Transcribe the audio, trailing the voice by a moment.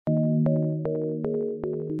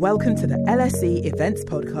Welcome to the LSE Events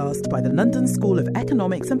Podcast by the London School of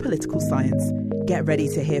Economics and Political Science. Get ready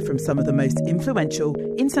to hear from some of the most influential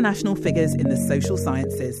international figures in the social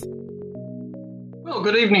sciences. Well,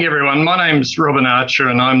 good evening, everyone. My name's Robin Archer,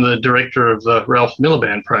 and I'm the director of the Ralph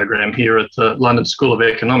Miliband program here at the London School of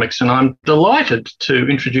Economics. And I'm delighted to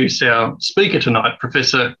introduce our speaker tonight,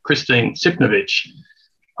 Professor Christine Sipnovich.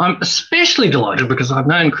 I'm especially delighted because I've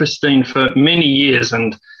known Christine for many years,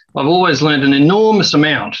 and I've always learned an enormous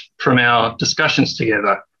amount from our discussions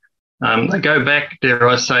together. They go back, dare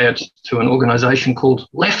I say it, to an organisation called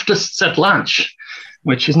Leftists at Lunch,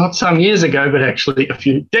 which is not some years ago, but actually a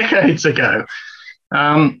few decades ago.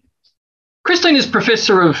 Christine is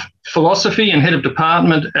Professor of Philosophy and Head of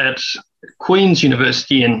Department at Queen's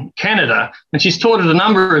University in Canada, and she's taught at a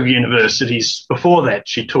number of universities before that.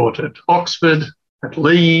 She taught at Oxford, at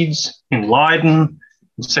Leeds, in Leiden,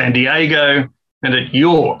 in San Diego, and at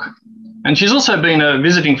York. And she's also been a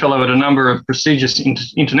visiting fellow at a number of prestigious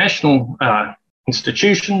international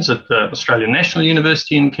institutions at the Australian National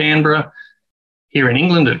University in Canberra, here in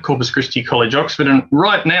England at Corpus Christi College, Oxford, and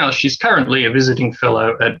right now she's currently a visiting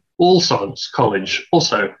fellow at All Souls College,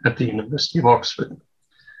 also at the University of Oxford.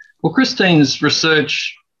 Well, Christine's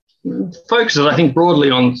research focuses, I think, broadly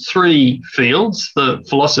on three fields: the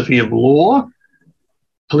philosophy of law,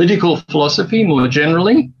 political philosophy more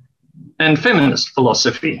generally, and feminist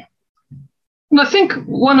philosophy. And I think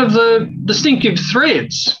one of the distinctive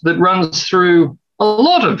threads that runs through a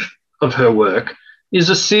lot of her work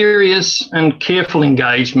is a serious and careful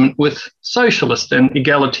engagement with socialist and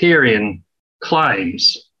egalitarian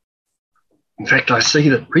claims. In fact, I see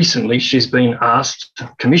that recently she's been asked,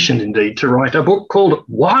 commissioned indeed, to write a book called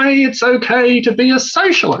Why It's Okay to Be a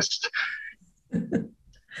Socialist.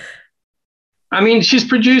 I mean, she's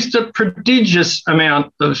produced a prodigious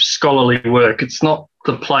amount of scholarly work. It's not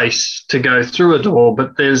the place to go through it all,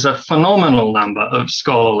 but there's a phenomenal number of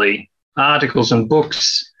scholarly articles and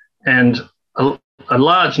books and a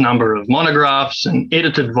large number of monographs and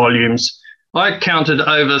edited volumes. I counted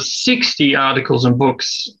over 60 articles and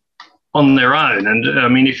books on their own. And I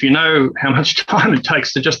mean, if you know how much time it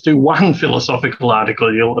takes to just do one philosophical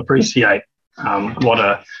article, you'll appreciate what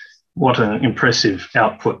an impressive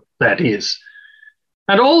output that is.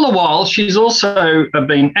 And all the while, she's also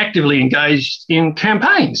been actively engaged in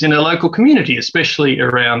campaigns in her local community, especially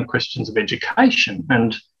around questions of education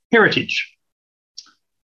and heritage.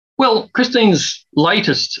 Well, Christine's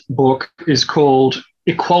latest book is called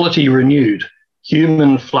Equality Renewed: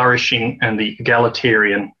 Human Flourishing and the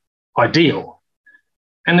Egalitarian Ideal.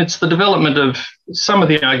 And it's the development of some of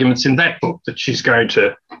the arguments in that book that she's going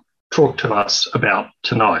to talk to us about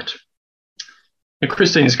tonight. And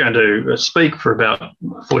Christine is going to speak for about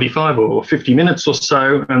 45 or 50 minutes or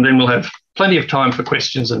so, and then we'll have plenty of time for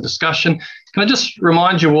questions and discussion. Can I just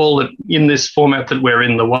remind you all that in this format that we're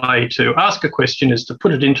in, the way to ask a question is to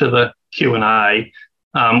put it into the Q&A.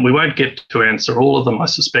 We won't get to answer all of them, I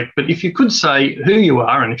suspect, but if you could say who you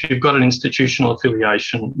are and if you've got an institutional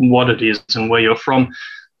affiliation, what it is and where you're from,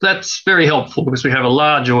 that's very helpful because we have a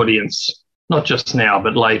large audience, not just now,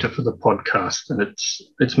 but later for the podcast, and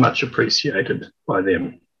it's much appreciated by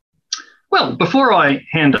them. Well, before I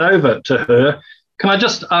hand over to her, can I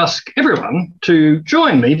just ask everyone to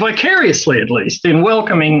join me, vicariously at least, in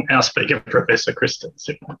welcoming our speaker, Professor Christine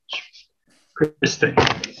Sipnovich. Christine.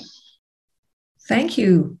 Thank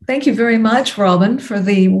you. Thank you very much, Robin, for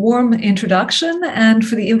the warm introduction and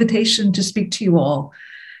for the invitation to speak to you all.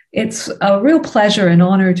 It's a real pleasure and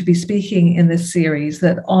honor to be speaking in this series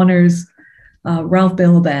that honors Ralph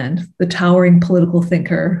Miliband, the towering political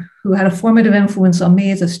thinker who had a formative influence on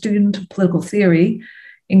me as a student of political theory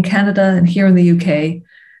in Canada and here in the UK,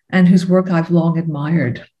 and whose work I've long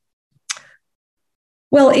admired.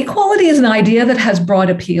 Well, equality is an idea that has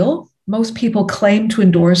broad appeal. Most people claim to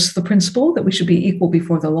endorse the principle that we should be equal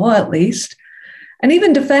before the law, at least. And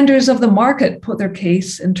even defenders of the market put their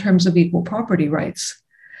case in terms of equal property rights.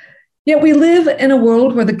 Yet we live in a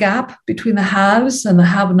world where the gap between the haves and the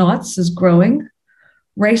have-nots is growing.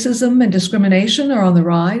 Racism and discrimination are on the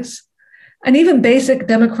rise, and even basic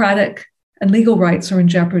democratic and legal rights are in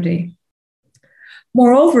jeopardy.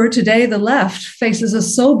 Moreover, today the left faces a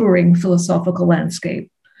sobering philosophical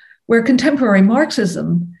landscape where contemporary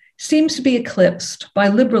Marxism seems to be eclipsed by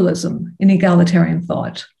liberalism in egalitarian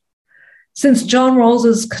thought. Since John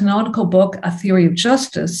Rawls's canonical book, A Theory of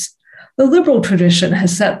Justice, the liberal tradition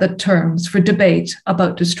has set the terms for debate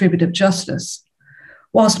about distributive justice,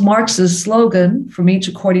 whilst Marx's slogan, from each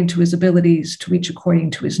according to his abilities to each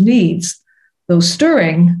according to his needs, though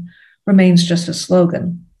stirring, remains just a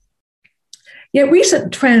slogan. Yet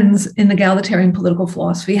recent trends in egalitarian political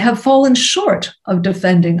philosophy have fallen short of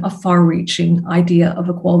defending a far-reaching idea of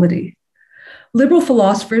equality. Liberal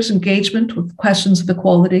philosophers' engagement with questions of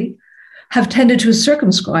equality have tended to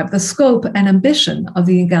circumscribe the scope and ambition of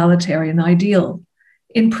the egalitarian ideal,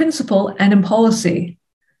 in principle and in policy,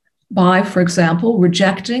 by, for example,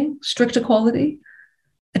 rejecting strict equality,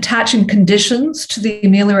 attaching conditions to the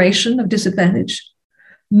amelioration of disadvantage,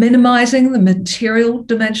 minimizing the material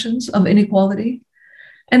dimensions of inequality,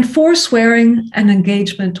 and forswearing an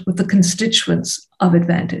engagement with the constituents of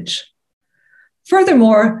advantage.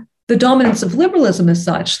 Furthermore, the dominance of liberalism is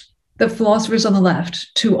such that philosophers on the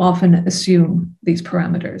left too often assume these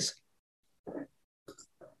parameters.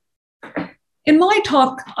 In my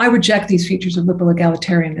talk, I reject these features of liberal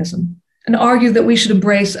egalitarianism and argue that we should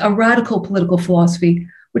embrace a radical political philosophy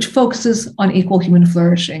which focuses on equal human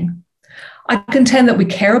flourishing. I contend that we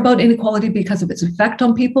care about inequality because of its effect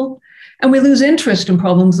on people, and we lose interest in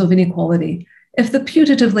problems of inequality if the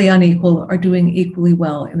putatively unequal are doing equally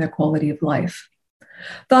well in their quality of life.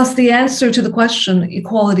 Thus, the answer to the question,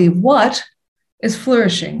 equality of what, is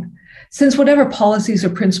flourishing, since whatever policies or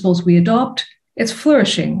principles we adopt, it's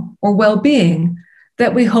flourishing or well-being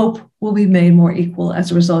that we hope will be made more equal as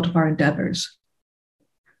a result of our endeavors.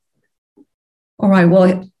 All right,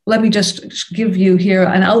 well, let me just give you here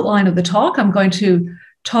an outline of the talk. I'm going to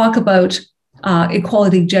talk about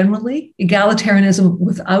equality generally, egalitarianism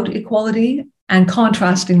without equality, and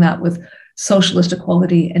contrasting that with socialist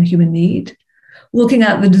equality and human need, looking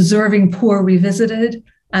at the deserving poor revisited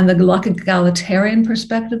and the luck egalitarian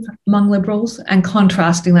perspective among liberals, and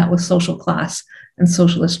contrasting that with social class and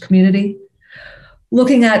socialist community,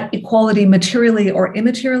 looking at equality materially or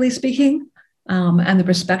immaterially speaking, and the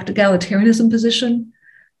respect egalitarianism position,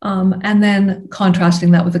 and then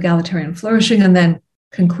contrasting that with egalitarian flourishing, and then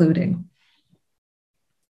concluding.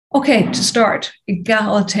 Okay, to start,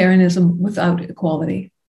 egalitarianism without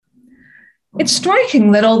equality. It's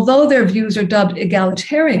striking that although their views are dubbed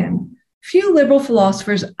egalitarian, few liberal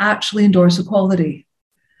philosophers actually endorse equality.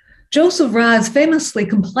 Joseph Raz famously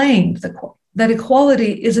complained that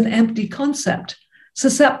equality is an empty concept,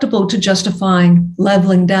 susceptible to justifying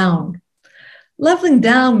leveling down. Leveling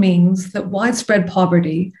down means that widespread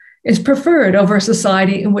poverty is preferred over a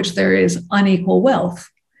society in which there is unequal wealth,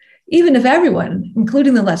 even if everyone,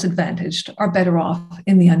 including the less advantaged, are better off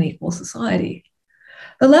in the unequal society.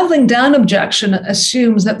 The leveling down objection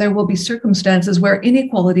assumes that there will be circumstances where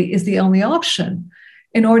inequality is the only option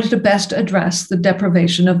in order to best address the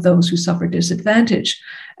deprivation of those who suffer disadvantage.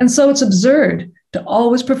 And so it's absurd to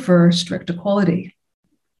always prefer strict equality.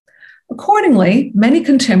 Accordingly, many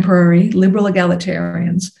contemporary liberal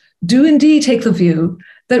egalitarians do indeed take the view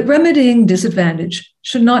that remedying disadvantage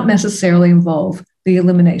should not necessarily involve the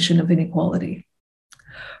elimination of inequality.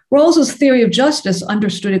 Rawls's theory of justice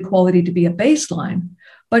understood equality to be a baseline,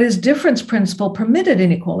 but his difference principle permitted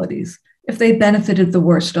inequalities if they benefited the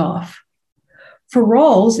worst off. For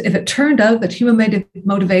Rawls, if it turned out that human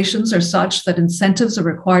motivations are such that incentives are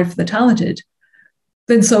required for the talented,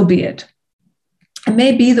 then so be it. It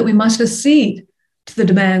may be that we must accede to the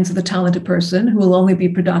demands of the talented person who will only be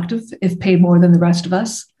productive if paid more than the rest of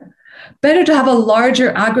us. Better to have a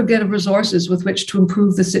larger aggregate of resources with which to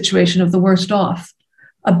improve the situation of the worst off,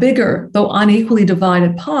 a bigger, though unequally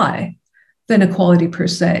divided pie, than equality per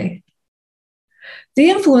se. The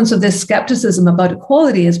influence of this skepticism about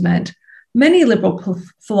equality has meant many liberal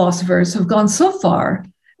philosophers have gone so far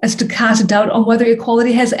as to cast doubt on whether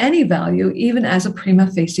equality has any value, even as a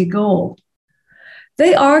prima facie goal.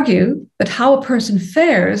 They argue that how a person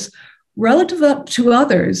fares relative to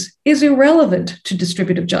others is irrelevant to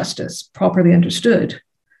distributive justice, properly understood.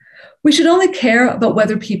 We should only care about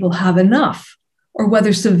whether people have enough or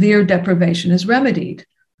whether severe deprivation is remedied.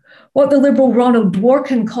 What the liberal Ronald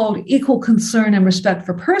Dworkin called equal concern and respect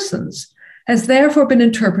for persons has therefore been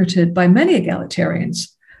interpreted by many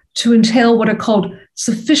egalitarians to entail what are called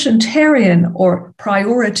sufficientarian or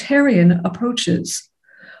prioritarian approaches.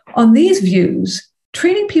 On these views,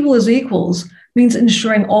 treating people as equals means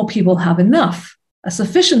ensuring all people have enough, a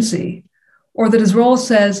sufficiency, or that, as Rawls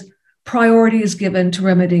says, priority is given to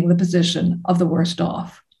remedying the position of the worst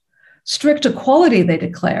off. Strict equality, they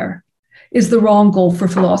declare, is the wrong goal for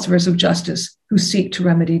philosophers of justice who seek to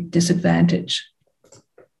remedy disadvantage.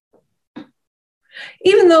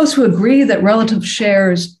 Even those who agree that relative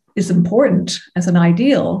shares is important as an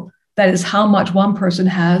ideal, that is, how much one person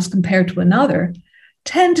has compared to another,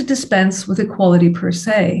 tend to dispense with equality per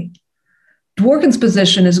se. Dworkin's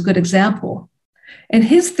position is a good example. In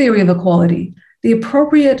his theory of equality, the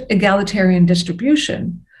appropriate egalitarian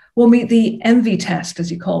distribution will meet the envy test, as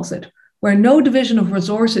he calls it, where no division of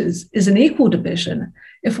resources is an equal division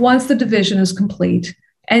if once the division is complete,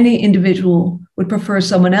 any individual would prefer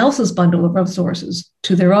someone else's bundle of resources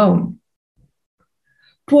to their own.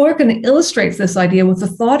 Dworkin illustrates this idea with the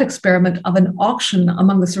thought experiment of an auction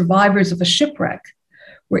among the survivors of a shipwreck,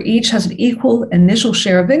 where each has an equal initial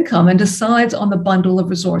share of income and decides on the bundle of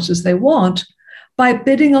resources they want by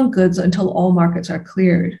bidding on goods until all markets are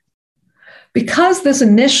cleared. Because this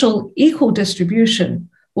initial equal distribution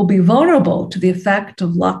will be vulnerable to the effect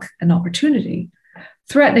of luck and opportunity,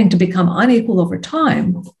 threatening to become unequal over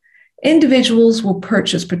time, individuals will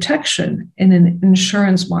purchase protection in an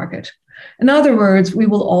insurance market. In other words, we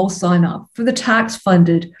will all sign up for the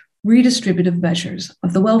tax-funded redistributive measures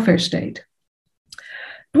of the welfare state.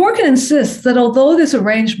 Dworkin insists that although this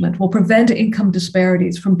arrangement will prevent income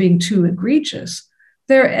disparities from being too egregious,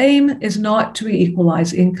 their aim is not to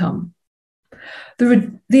equalize income.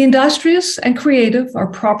 The industrious and creative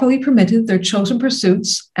are properly permitted their chosen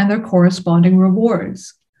pursuits and their corresponding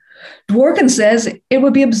rewards. Dworkin says it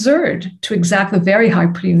would be absurd to exact the very high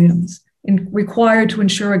premiums required to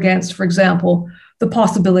insure against, for example, the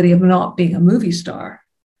possibility of not being a movie star.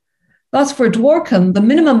 Thus, for Dworkin, the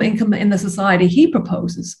minimum income in the society he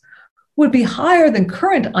proposes would be higher than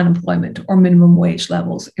current unemployment or minimum wage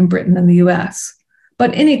levels in Britain and the US,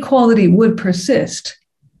 but inequality would persist.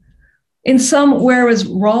 In some, whereas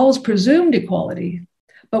Rawls presumed equality,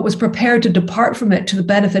 but was prepared to depart from it to the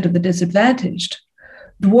benefit of the disadvantaged,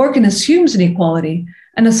 Dworkin assumes inequality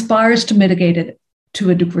and aspires to mitigate it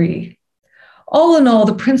to a degree. All in all,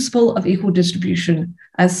 the principle of equal distribution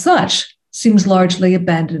as such seems largely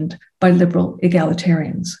abandoned by liberal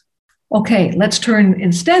egalitarians. Okay, let's turn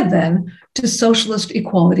instead then to socialist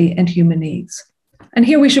equality and human needs. And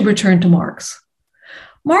here we should return to Marx.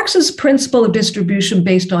 Marx's principle of distribution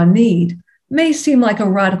based on need may seem like a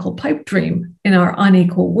radical pipe dream in our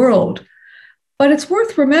unequal world, but it's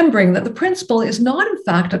worth remembering that the principle is not in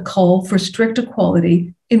fact a call for strict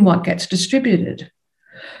equality in what gets distributed.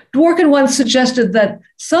 Dworkin once suggested that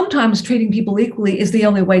sometimes treating people equally is the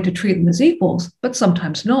only way to treat them as equals, but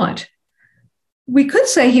sometimes not. We could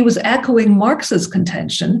say he was echoing Marx's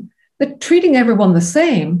contention that treating everyone the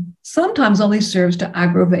same sometimes only serves to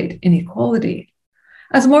aggravate inequality.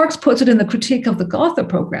 As Marx puts it in the Critique of the Gotha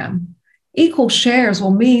program, equal shares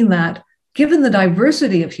will mean that, given the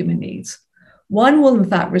diversity of human needs, one will in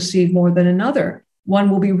fact receive more than another, one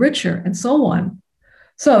will be richer, and so on.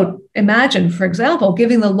 So imagine, for example,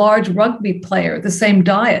 giving the large rugby player the same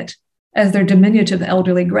diet as their diminutive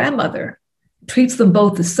elderly grandmother. It treats them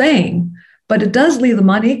both the same, but it does leave them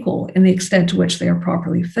unequal in the extent to which they are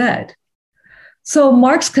properly fed. So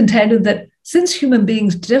Marx contended that since human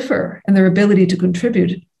beings differ in their ability to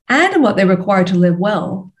contribute and in what they require to live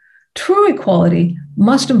well, true equality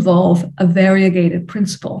must involve a variegated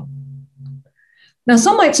principle. Now,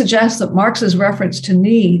 some might suggest that Marx's reference to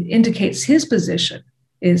need indicates his position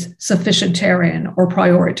is sufficientarian or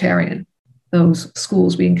prioritarian, those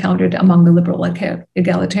schools we encountered among the liberal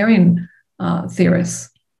egalitarian theorists.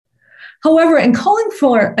 However, in calling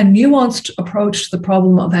for a nuanced approach to the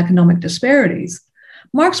problem of economic disparities,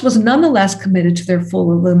 Marx was nonetheless committed to their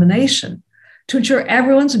full elimination to ensure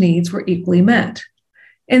everyone's needs were equally met.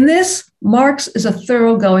 In this, Marx is a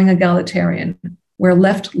thoroughgoing egalitarian, where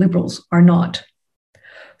left liberals are not.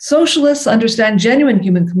 Socialists understand genuine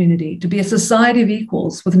human community to be a society of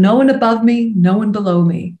equals with no one above me, no one below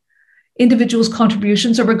me. Individuals'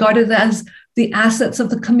 contributions are regarded as the assets of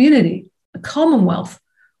the community, a commonwealth,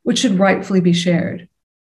 which should rightfully be shared.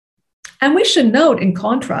 And we should note, in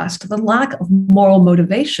contrast, the lack of moral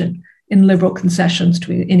motivation in liberal concessions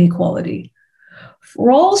to inequality.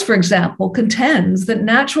 Rawls, for example, contends that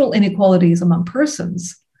natural inequalities among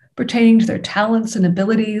persons, pertaining to their talents and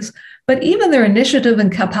abilities, but even their initiative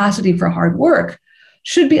and capacity for hard work,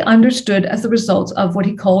 should be understood as the result of what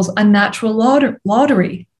he calls a natural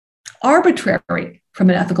lottery, arbitrary from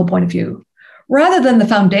an ethical point of view, rather than the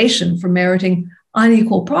foundation for meriting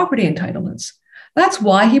unequal property entitlements. That's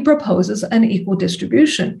why he proposes an equal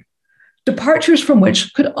distribution, departures from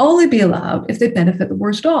which could only be allowed if they benefit the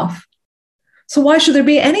worst off. So why should there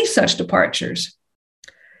be any such departures?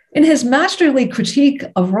 In his masterly critique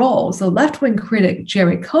of Rawls, the left-wing critic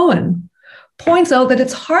Jerry Cohen points out that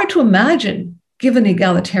it's hard to imagine, given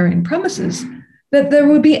egalitarian premises, that there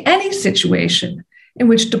would be any situation in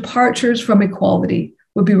which departures from equality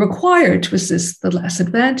would be required to assist the less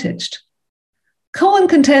advantaged. Cohen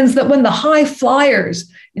contends that when the high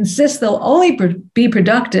flyers insist they'll only be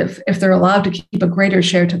productive if they're allowed to keep a greater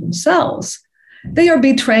share to themselves, they are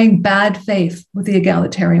betraying bad faith with the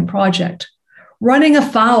egalitarian project, running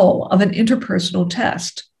afoul of an interpersonal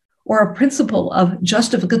test, or a principle of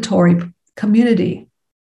justificatory community.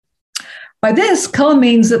 By this, Cohen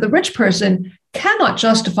means that the rich person cannot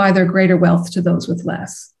justify their greater wealth to those with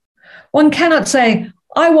less. One cannot say,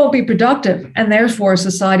 I won't be productive, and therefore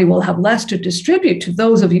society will have less to distribute to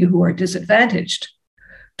those of you who are disadvantaged.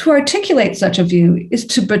 To articulate such a view is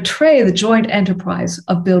to betray the joint enterprise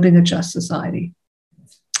of building a just society.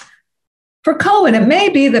 For Cohen, it may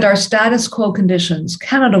be that our status quo conditions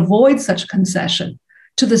cannot avoid such concession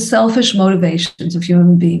to the selfish motivations of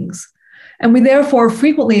human beings, and we therefore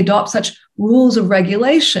frequently adopt such rules of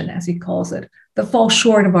regulation, as he calls it, that fall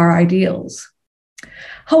short of our ideals.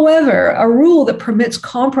 However, a rule that permits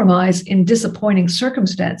compromise in disappointing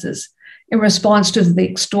circumstances in response to the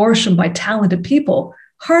extortion by talented people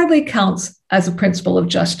hardly counts as a principle of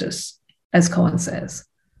justice, as Cohen says.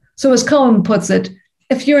 So as Cohen puts it,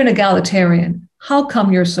 if you're an egalitarian, how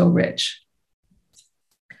come you're so rich?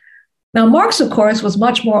 Now, Marx, of course, was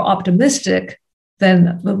much more optimistic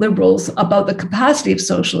than the liberals about the capacity of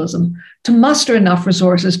socialism to muster enough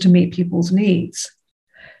resources to meet people's needs.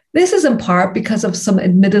 This is in part because of some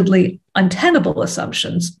admittedly untenable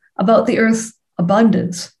assumptions about the Earth's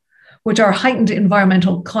abundance, which our heightened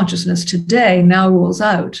environmental consciousness today now rules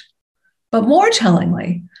out. But more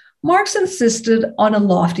tellingly, Marx insisted on a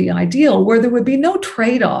lofty ideal where there would be no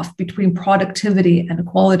trade-off between productivity and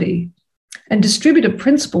equality, and distributive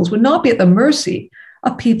principles would not be at the mercy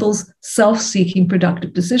of people's self-seeking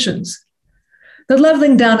productive decisions. The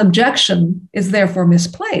leveling down objection is therefore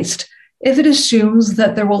misplaced if it assumes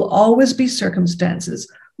that there will always be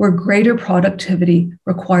circumstances where greater productivity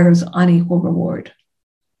requires unequal reward.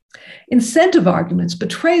 Incentive arguments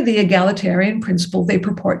betray the egalitarian principle they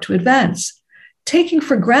purport to advance, taking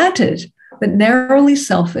for granted that narrowly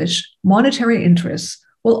selfish monetary interests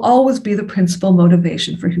will always be the principal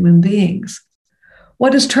motivation for human beings.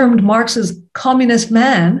 What is termed Marx's communist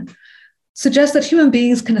man suggests that human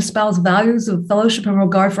beings can espouse values of fellowship and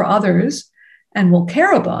regard for others and will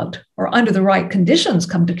care about, or under the right conditions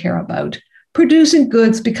come to care about, producing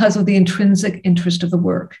goods because of the intrinsic interest of the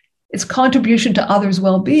work, its contribution to others'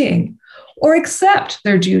 well-being, or accept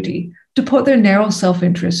their duty to put their narrow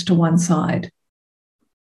self-interest to one side.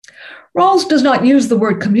 Rawls does not use the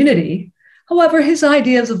word community. However, his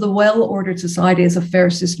ideas of the well-ordered society as a fair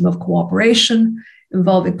system of cooperation,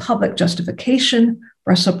 involving public justification,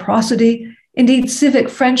 reciprocity, indeed civic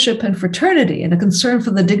friendship and fraternity, and a concern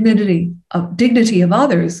for the dignity of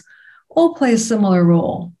others, all play a similar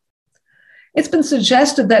role. It's been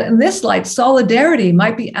suggested that in this light, solidarity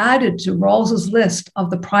might be added to Rawls's list of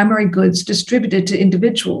the primary goods distributed to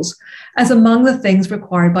individuals as among the things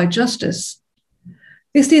required by justice.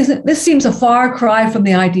 This seems a far cry from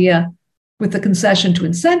the idea, with the concession to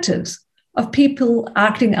incentives, of people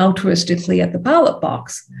acting altruistically at the ballot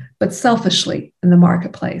box, but selfishly in the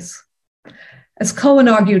marketplace. As Cohen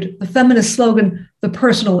argued, the feminist slogan, "The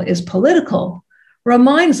personal is political,"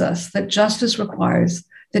 reminds us that justice requires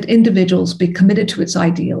that individuals be committed to its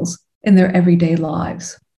ideals in their everyday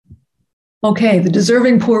lives. Okay, the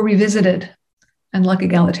deserving poor revisited, and like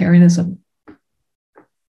egalitarianism.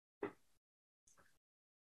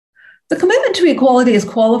 The commitment to equality is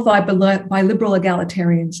qualified by liberal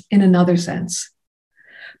egalitarians in another sense.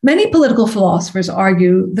 Many political philosophers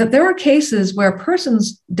argue that there are cases where a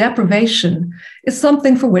person's deprivation is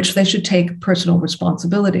something for which they should take personal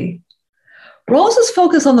responsibility. Rawls's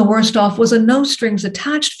focus on the worst off was a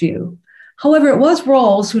no-strings-attached view. However, it was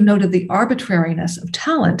Rawls who noted the arbitrariness of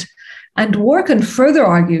talent, and Dworkin further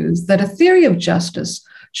argues that a theory of justice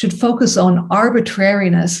should focus on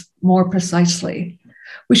arbitrariness more precisely.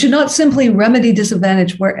 We should not simply remedy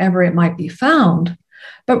disadvantage wherever it might be found,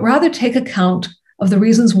 but rather take account of the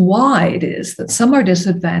reasons why it is that some are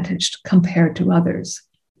disadvantaged compared to others.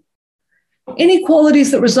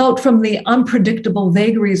 Inequalities that result from the unpredictable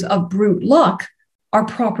vagaries of brute luck are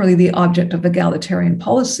properly the object of egalitarian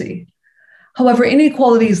policy. However,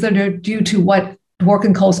 inequalities that are due to what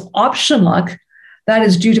Dworkin calls option luck, that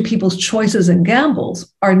is due to people's choices and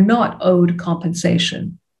gambles, are not owed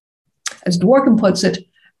compensation. As Dworkin puts it,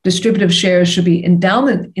 distributive shares should be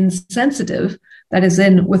endowment insensitive, that is,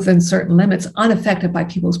 within certain limits, unaffected by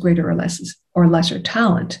people's greater or lesser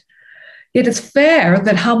talent. Yet it's fair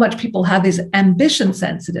that how much people have is ambition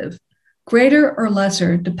sensitive, greater or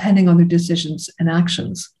lesser, depending on their decisions and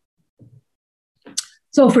actions.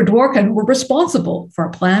 So for Dworkin, we're responsible for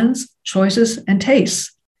our plans, choices, and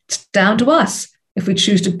tastes. It's down to us if we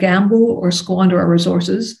choose to gamble or squander our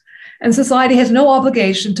resources, and society has no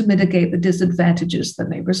obligation to mitigate the disadvantages that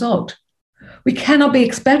may result. We cannot be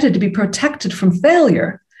expected to be protected from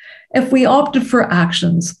failure if we opted for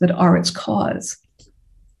actions that are its cause.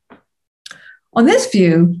 On this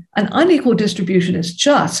view, an unequal distribution is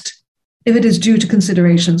just if it is due to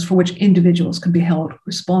considerations for which individuals can be held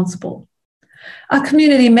responsible. A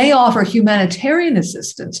community may offer humanitarian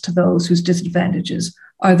assistance to those whose disadvantages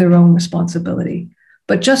are their own responsibility,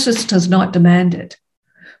 but justice does not demand it.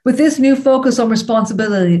 With this new focus on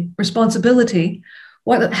responsibility,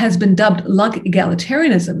 what has been dubbed luck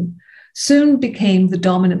egalitarianism soon became the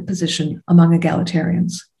dominant position among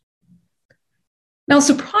egalitarians. Now,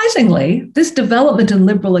 surprisingly, this development in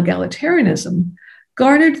liberal egalitarianism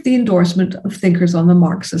garnered the endorsement of thinkers on the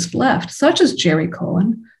Marxist left, such as Jerry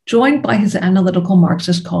Cohen, joined by his analytical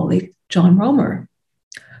Marxist colleague, John Roemer.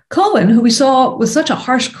 Cohen, who we saw was such a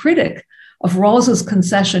harsh critic of Rawls's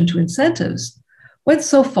concession to incentives, went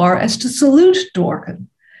so far as to salute Dworkin,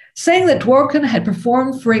 saying that Dworkin had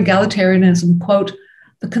performed for egalitarianism, quote,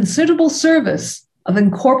 the considerable service of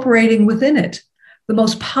incorporating within it the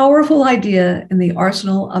most powerful idea in the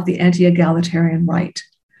arsenal of the anti-egalitarian right,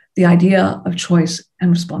 the idea of choice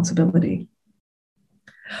and responsibility.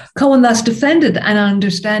 Cohen thus defended an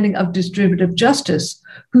understanding of distributive justice,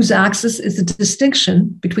 whose axis is the distinction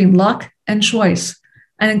between luck and choice,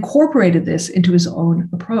 and incorporated this into his own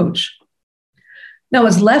approach. Now,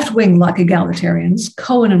 as left-wing luck egalitarians,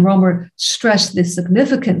 Cohen and Roemer stressed the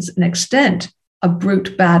significance and extent of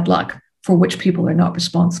brute bad luck for which people are not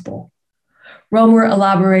responsible. Roemer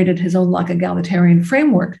elaborated his own luck egalitarian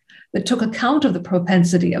framework that took account of the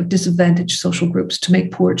propensity of disadvantaged social groups to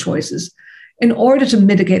make poor choices in order to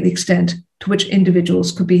mitigate the extent to which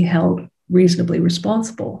individuals could be held reasonably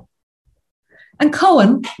responsible. And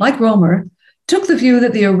Cohen, like Roemer, took the view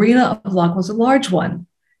that the arena of luck was a large one,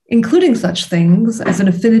 including such things as an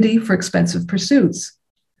affinity for expensive pursuits.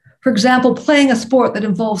 For example, playing a sport that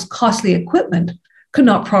involves costly equipment could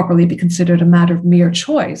not properly be considered a matter of mere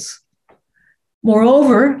choice.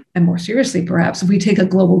 Moreover, and more seriously perhaps, if we take a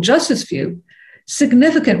global justice view,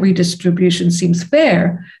 significant redistribution seems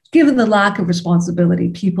fair given the lack of responsibility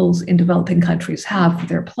peoples in developing countries have for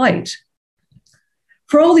their plight.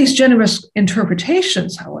 For all these generous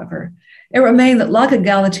interpretations, however, it remained that luck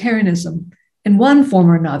egalitarianism, in one form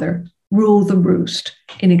or another, ruled the roost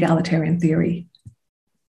in egalitarian theory.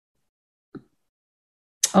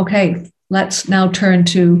 Okay, let's now turn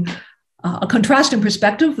to a contrasting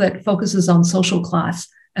perspective that focuses on social class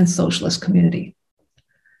and socialist community.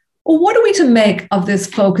 Well, what are we to make of this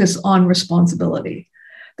focus on responsibility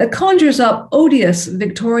that conjures up odious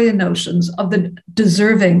Victorian notions of the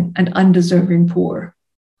deserving and undeserving poor?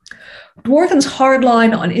 Dworkin's hard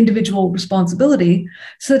line on individual responsibility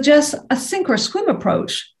suggests a sink or swim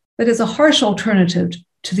approach that is a harsh alternative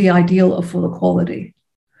to the ideal of full equality.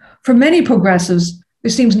 For many progressives,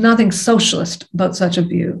 there seems nothing socialist about such a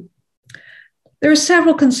view. There are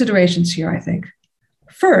several considerations here, I think.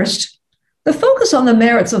 First, the focus on the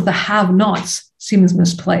merits of the have-nots seems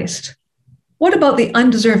misplaced. What about the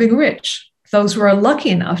undeserving rich, those who are lucky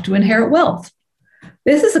enough to inherit wealth?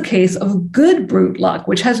 This is a case of good brute luck,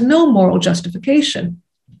 which has no moral justification.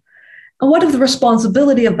 And what of the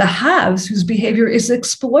responsibility of the haves whose behavior is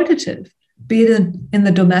exploitative, be it in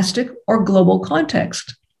the domestic or global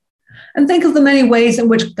context? And think of the many ways in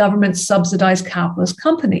which governments subsidize capitalist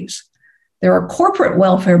companies. There are corporate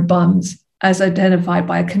welfare bums, as identified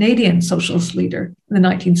by a Canadian socialist leader in the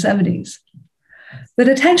 1970s. That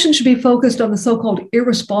attention should be focused on the so-called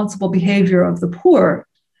irresponsible behavior of the poor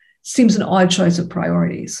seems an odd choice of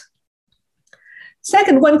priorities.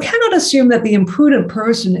 Second, one cannot assume that the imprudent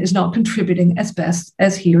person is not contributing as best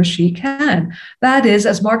as he or she can. That is,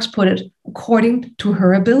 as Marx put it, according to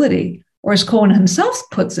her ability, or as Cohen himself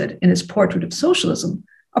puts it in his Portrait of Socialism,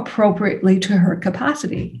 appropriately to her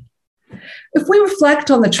capacity. If we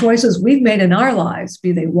reflect on the choices we've made in our lives,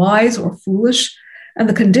 be they wise or foolish, and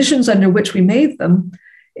the conditions under which we made them,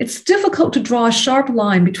 it's difficult to draw a sharp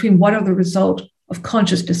line between what are the result of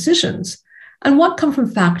conscious decisions and what come from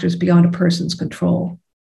factors beyond a person's control.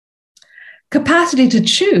 Capacity to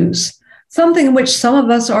choose, something in which some of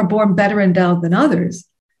us are born better endowed than others,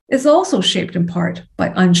 is also shaped in part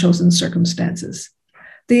by unchosen circumstances.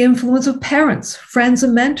 The influence of parents, friends,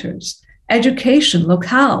 and mentors, education,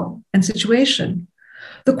 locale, and situation.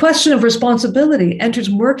 The question of responsibility enters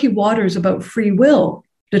murky waters about free will,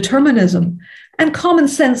 determinism, and common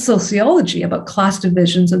sense sociology about class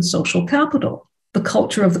divisions and social capital, the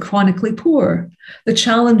culture of the chronically poor, the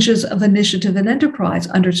challenges of initiative and enterprise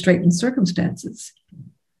under straitened circumstances.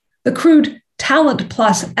 The crude talent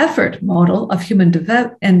plus effort model of human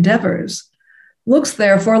endeavors looks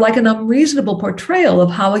therefore like an unreasonable portrayal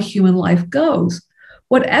of how a human life goes,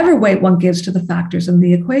 whatever weight one gives to the factors in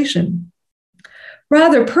the equation.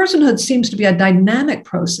 Rather, personhood seems to be a dynamic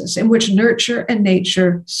process in which nurture and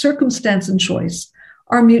nature, circumstance and choice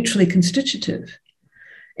are mutually constitutive.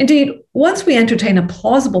 Indeed, once we entertain a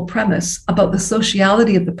plausible premise about the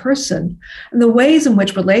sociality of the person and the ways in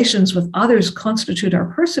which relations with others constitute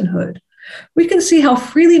our personhood, we can see how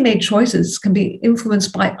freely made choices can be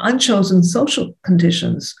influenced by unchosen social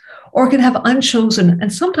conditions or can have unchosen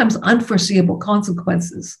and sometimes unforeseeable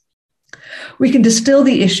consequences. We can distill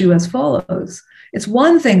the issue as follows. It's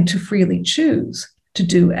one thing to freely choose to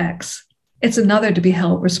do X. It's another to be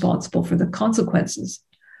held responsible for the consequences,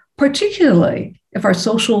 particularly if our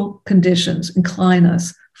social conditions incline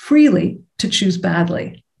us freely to choose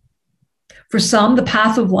badly. For some, the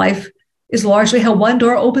path of life is largely how one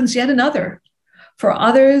door opens yet another. For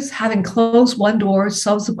others, having closed one door,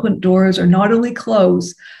 subsequent doors are not only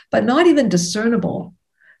closed, but not even discernible.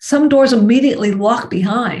 Some doors immediately lock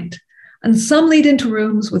behind, and some lead into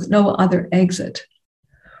rooms with no other exit.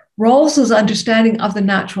 Rawls's understanding of the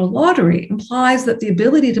natural lottery implies that the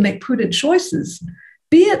ability to make prudent choices,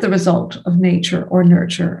 be it the result of nature or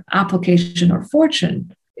nurture, application or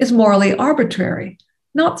fortune, is morally arbitrary,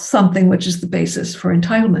 not something which is the basis for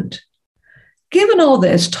entitlement. Given all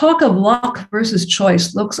this, talk of luck versus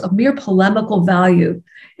choice looks of mere polemical value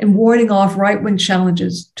in warding off right-wing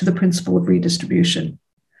challenges to the principle of redistribution.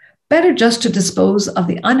 Better just to dispose of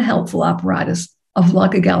the unhelpful apparatus of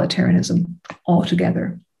luck egalitarianism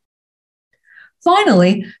altogether.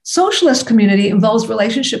 Finally, socialist community involves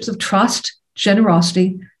relationships of trust,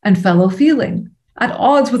 generosity, and fellow feeling, at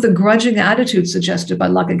odds with the grudging attitude suggested by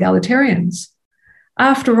luck egalitarians.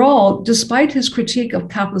 After all, despite his critique of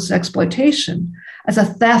capitalist exploitation as a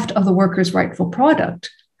theft of the worker's rightful product,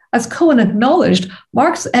 as Cohen acknowledged,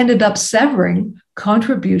 Marx ended up severing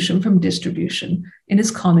contribution from distribution in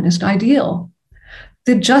his communist ideal.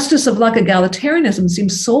 The justice of luck egalitarianism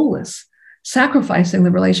seems soulless, sacrificing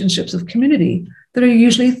the relationships of community that are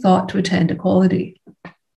usually thought to attend equality.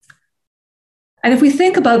 And if we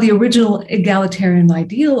think about the original egalitarian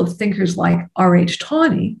ideal of thinkers like R.H.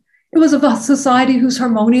 Tawney, it was of a society whose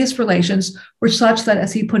harmonious relations were such that,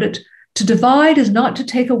 as he put it, to divide is not to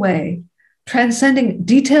take away, transcending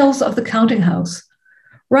details of the counting house,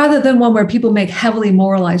 rather than one where people make heavily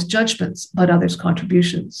moralized judgments about others'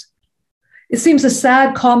 contributions. It seems a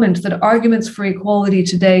sad comment that arguments for equality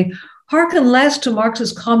today hearken less to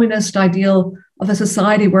Marx's communist ideal of a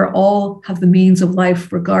society where all have the means of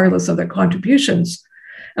life regardless of their contributions,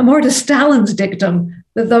 and more to Stalin's dictum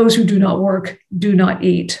that those who do not work do not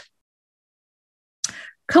eat.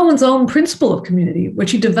 Cohen's own principle of community,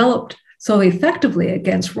 which he developed so effectively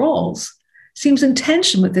against Rawls, seems in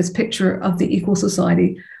tension with this picture of the equal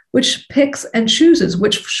society, which picks and chooses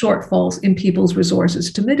which shortfalls in people's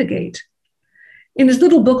resources to mitigate. In his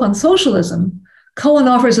little book on socialism, Cohen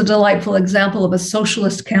offers a delightful example of a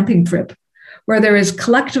socialist camping trip, where there is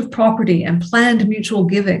collective property and planned mutual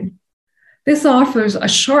giving. This offers a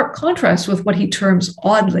sharp contrast with what he terms,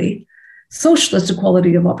 oddly, socialist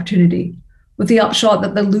equality of opportunity, with the upshot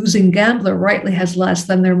that the losing gambler rightly has less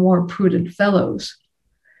than their more prudent fellows.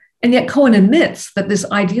 And yet Cohen admits that this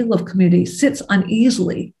ideal of community sits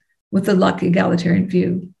uneasily with the luck egalitarian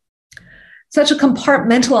view. Such a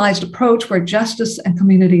compartmentalized approach where justice and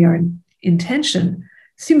community are in tension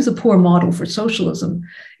seems a poor model for socialism.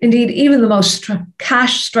 Indeed, even the most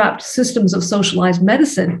cash-strapped systems of socialized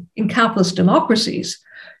medicine in capitalist democracies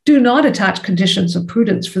do not attach conditions of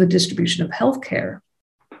prudence for the distribution of healthcare,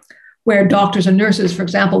 where doctors and nurses, for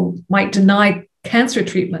example, might deny cancer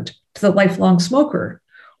treatment to the lifelong smoker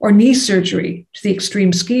or knee surgery to the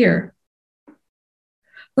extreme skier.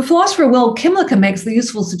 The philosopher Will Kymlicka makes the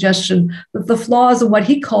useful suggestion that the flaws in what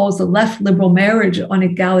he calls the left liberal marriage on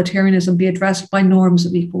egalitarianism be addressed by norms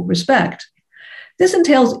of equal respect. This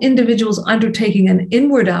entails individuals undertaking an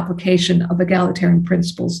inward application of egalitarian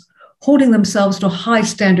principles, holding themselves to a high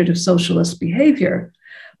standard of socialist behavior,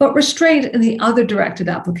 but restraint in the other directed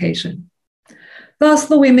application. Thus,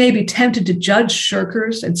 though we may be tempted to judge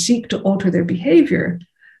shirkers and seek to alter their behavior,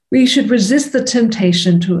 we should resist the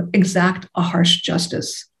temptation to exact a harsh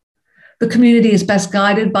justice. The community is best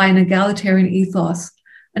guided by an egalitarian ethos,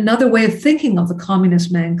 another way of thinking of the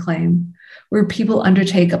communist man claim, where people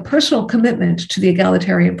undertake a personal commitment to the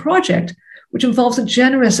egalitarian project, which involves a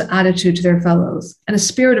generous attitude to their fellows and a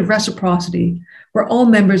spirit of reciprocity, where all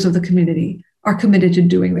members of the community are committed to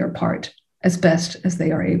doing their part as best as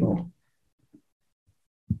they are able.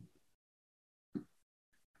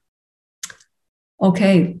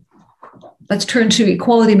 Okay, let's turn to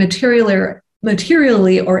equality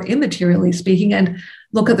materially or immaterially speaking and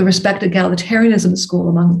look at the respect egalitarianism school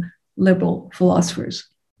among liberal philosophers.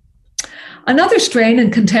 Another strain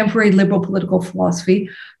in contemporary liberal political philosophy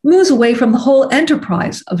moves away from the whole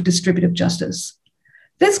enterprise of distributive justice.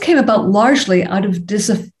 This came about largely out of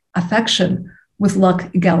disaffection with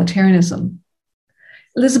Luck egalitarianism.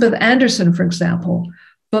 Elizabeth Anderson, for example,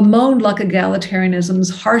 bemoaned Luck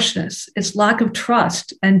egalitarianism's harshness, its lack of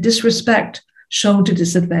trust and disrespect shown to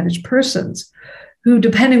disadvantaged persons, who,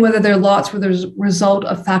 depending whether their lots were the result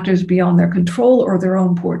of factors beyond their control or their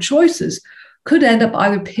own poor choices, could end up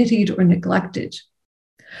either pitied or neglected.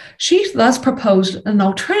 She thus proposed an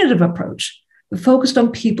alternative approach that focused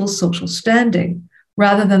on people's social standing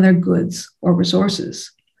rather than their goods or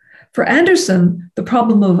resources. For Anderson, the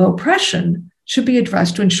problem of oppression should be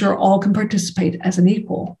addressed to ensure all can participate as an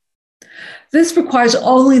equal. This requires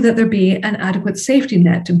only that there be an adequate safety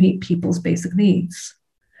net to meet people's basic needs.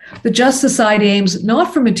 The just society aims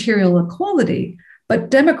not for material equality,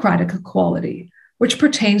 but democratic equality, which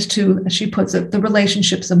pertains to, as she puts it, the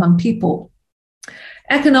relationships among people.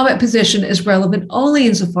 Economic position is relevant only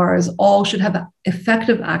insofar as all should have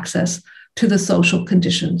effective access to the social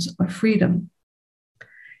conditions of freedom.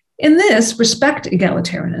 In this, respect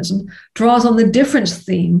egalitarianism draws on the difference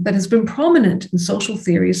theme that has been prominent in social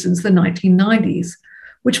theory since the 1990s,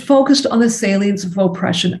 which focused on the salience of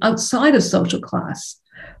oppression outside of social class,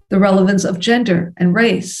 the relevance of gender and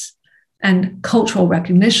race, and cultural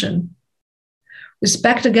recognition.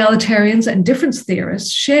 Respect egalitarians and difference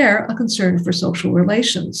theorists share a concern for social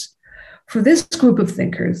relations. For this group of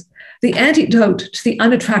thinkers, the antidote to the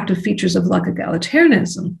unattractive features of Luck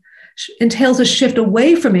egalitarianism entails a shift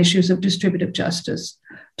away from issues of distributive justice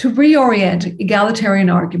to reorient egalitarian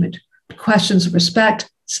argument to questions of respect,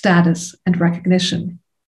 status, and recognition.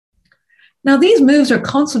 Now, these moves are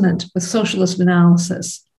consonant with socialist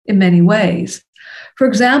analysis in many ways. For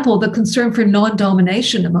example, the concern for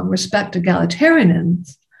non-domination among respect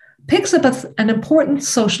egalitarians picks up an important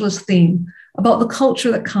socialist theme about the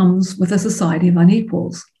culture that comes with a society of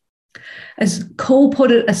unequals. As Cole put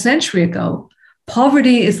it a century ago,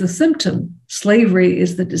 poverty is the symptom, slavery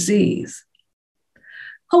is the disease.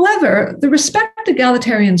 However, the respect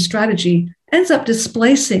egalitarian strategy ends up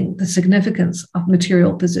displacing the significance of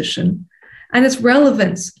material position and its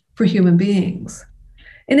relevance for human beings.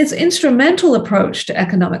 In its instrumental approach to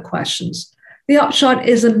economic questions, the upshot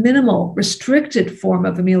is a minimal, restricted form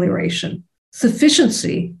of amelioration,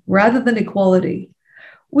 sufficiency rather than equality,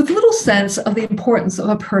 with little sense of the importance of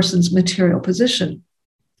a person's material position.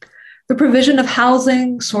 The provision of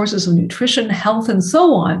housing, sources of nutrition, health, and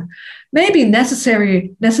so on may be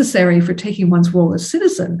necessary for taking one's role as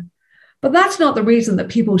citizen, but that's not the reason that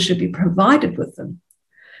people should be provided with them.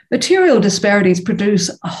 Material disparities produce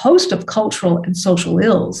a host of cultural and social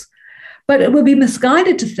ills, but it would be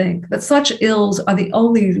misguided to think that such ills are the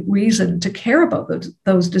only reason to care about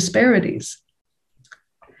those disparities.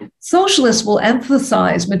 Socialists will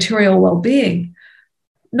emphasize material well-being,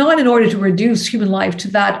 not in order to reduce human life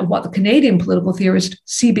to that of what the Canadian political theorist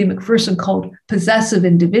C.B. Macpherson called possessive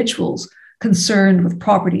individuals concerned with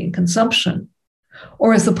property and consumption,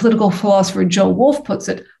 or as the political philosopher Joe Wolf puts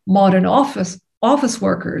it, modern office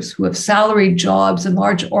workers who have salaried jobs in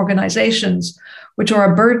large organizations, which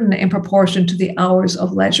are a burden in proportion to the hours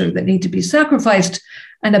of leisure that need to be sacrificed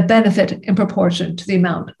and a benefit in proportion to the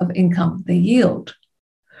amount of income they yield.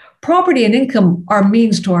 Property and income are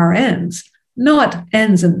means to our ends, not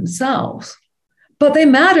ends in themselves, but they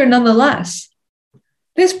matter nonetheless.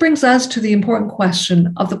 This brings us to the important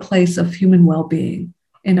question of the place of human well-being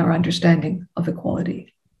in our understanding of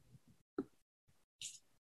equality.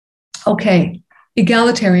 Okay,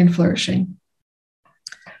 egalitarian flourishing.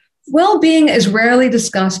 Well-being is rarely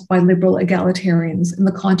discussed by liberal egalitarians in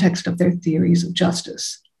the context of their theories of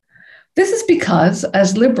justice. This is because,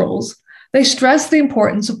 as liberals, they stress the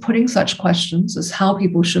importance of putting such questions as how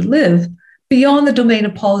people should live beyond the domain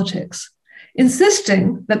of politics,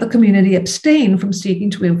 insisting that the community abstain from seeking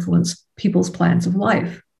to influence people's plans of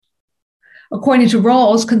life. According to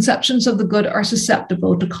Rawls, conceptions of the good are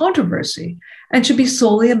susceptible to controversy and should be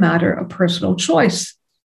solely a matter of personal choice.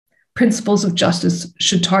 Principles of justice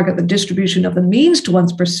should target the distribution of the means to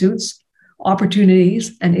one's pursuits,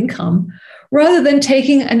 opportunities, and income, rather than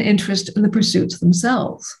taking an interest in the pursuits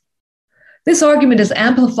themselves. This argument is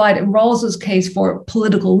amplified in Rawls's case for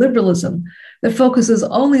political liberalism that focuses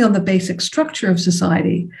only on the basic structure of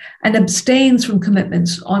society and abstains from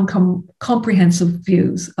commitments on comprehensive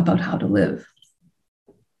views about how to live.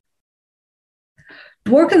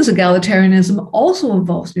 Dworkin's egalitarianism also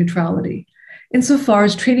involves neutrality, insofar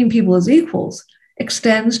as treating people as equals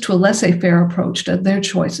extends to a laissez-faire approach to their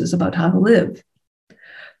choices about how to live.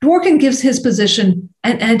 Dworkin gives his position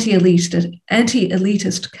an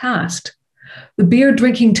anti-elitist cast, The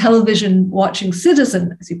beer-drinking, television-watching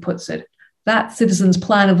citizen, as he puts it, that citizen's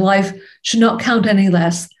plan of life should not count any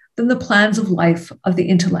less than the plans of life of the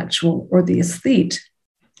intellectual or the aesthete.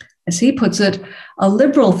 As he puts it, a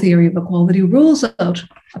liberal theory of equality rules out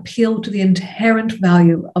appeal to the inherent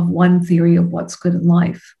value of one theory of what's good in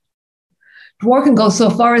life. Dworkin goes so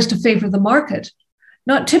far as to favor the market,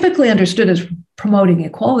 not typically understood as promoting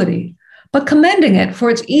equality, but commending it for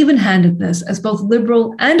its even-handedness as both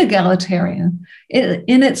liberal and egalitarian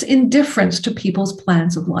in its indifference to people's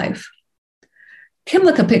plans of life.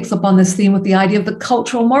 Kymlicka picks up on this theme with the idea of the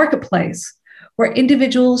cultural marketplace, where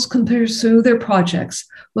individuals can pursue their projects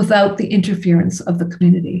without the interference of the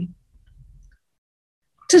community.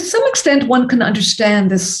 To some extent, one can understand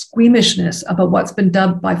this squeamishness about what's been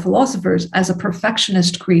dubbed by philosophers as a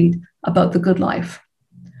perfectionist creed about the good life.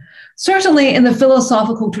 Certainly in the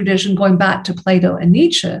philosophical tradition going back to Plato and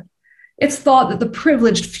Nietzsche, it's thought that the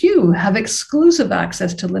privileged few have exclusive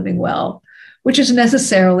access to living well, which is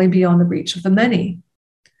necessarily beyond the reach of the many.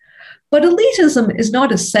 But elitism is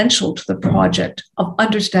not essential to the project of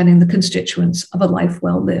understanding the constituents of a life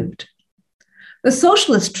well lived. The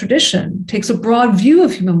socialist tradition takes a broad view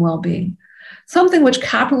of human well-being, something which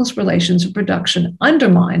capitalist relations of production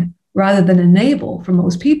undermine rather than enable for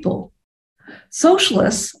most people.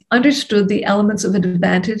 Socialists understood the elements of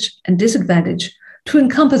advantage and disadvantage to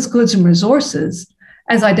encompass goods and resources,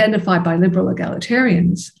 as identified by liberal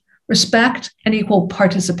egalitarians, respect and equal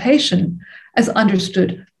participation, as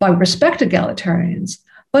understood by respect egalitarians,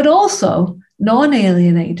 but also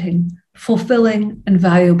non-alienating, fulfilling, and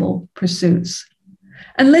valuable pursuits.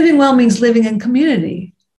 And living well means living in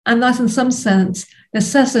community, and thus in some sense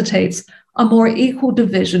necessitates a more equal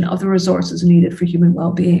division of the resources needed for human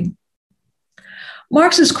well-being.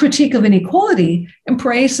 Marx's critique of inequality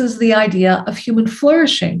embraces the idea of human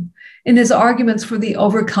flourishing in his arguments for the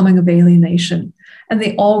overcoming of alienation and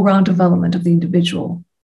the all-round development of the individual.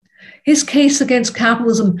 His case against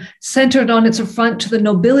capitalism centered on its affront to the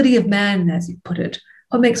nobility of man, as he put it,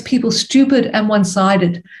 what makes people stupid and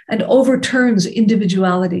one-sided and overturns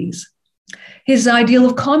individualities. His ideal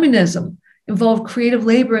of communism involved creative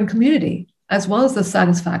labor and community, as well as the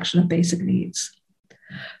satisfaction of basic needs.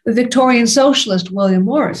 The Victorian socialist William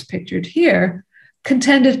Morris, pictured here,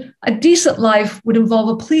 contended a decent life would involve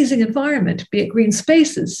a pleasing environment, be it green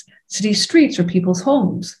spaces, city streets, or people's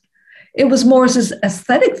homes. It was Morris's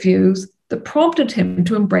aesthetic views that prompted him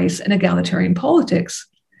to embrace an egalitarian politics.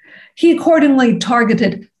 He accordingly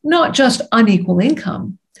targeted not just unequal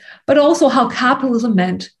income, but also how capitalism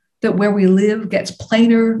meant that where we live gets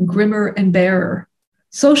plainer, grimmer, and barer.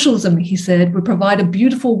 Socialism, he said, would provide a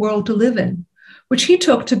beautiful world to live in, which he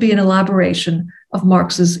took to be an elaboration of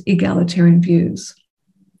Marx's egalitarian views.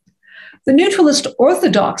 The neutralist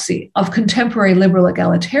orthodoxy of contemporary liberal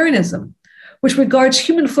egalitarianism, which regards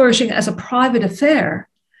human flourishing as a private affair,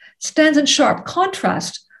 stands in sharp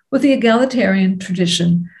contrast with the egalitarian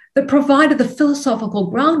tradition that provided the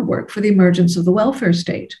philosophical groundwork for the emergence of the welfare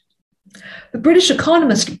state. The British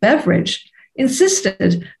economist Beveridge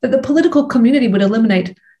insisted that the political community would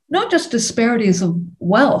eliminate not just disparities of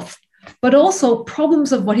wealth, but also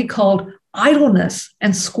problems of what he called idleness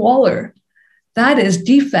and squalor, that is,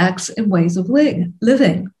 defects in ways of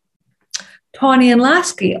living. Tawney and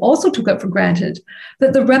Lasky also took it for granted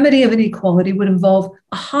that the remedy of inequality would involve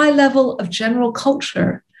a high level of general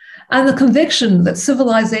culture and the conviction that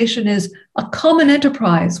civilization is a common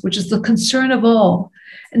enterprise, which is the concern of all,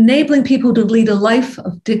 enabling people to lead a life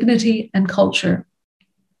of dignity and culture.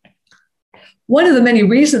 One of the many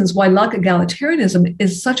reasons why Locke egalitarianism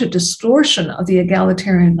is such a distortion of the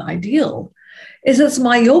egalitarian ideal is its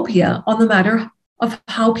myopia on the matter of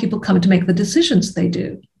how people come to make the decisions they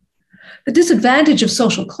do. The disadvantage of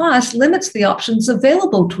social class limits the options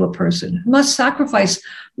available to a person who must sacrifice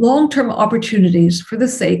long-term opportunities for the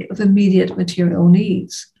sake of immediate material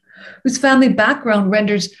needs, whose family background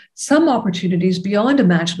renders some opportunities beyond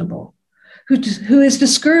imaginable, who is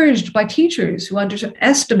discouraged by teachers who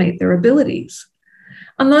underestimate their abilities.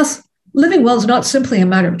 And thus, living well is not simply a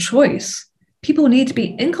matter of choice. People need to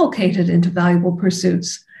be inculcated into valuable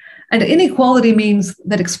pursuits, and inequality means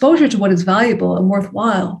that exposure to what is valuable and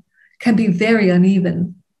worthwhile can be very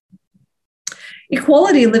uneven.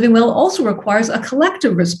 Equality in living well also requires a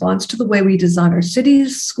collective response to the way we design our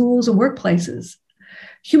cities, schools, and workplaces.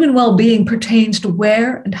 Human well-being pertains to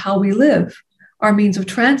where and how we live, our means of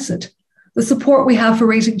transit, the support we have for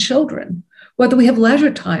raising children, whether we have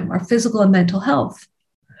leisure time, our physical and mental health.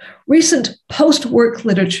 Recent post-work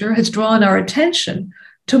literature has drawn our attention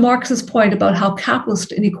to Marx's point about how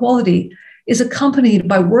capitalist inequality is accompanied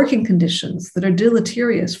by working conditions that are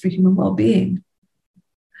deleterious for human well-being.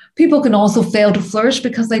 People can also fail to flourish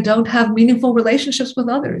because they don't have meaningful relationships with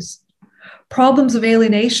others. Problems of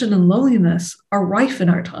alienation and loneliness are rife in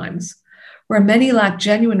our times, where many lack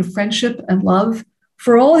genuine friendship and love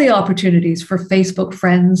for all the opportunities for Facebook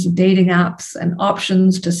friends, dating apps, and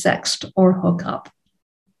options to sext or hook up.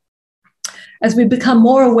 As we become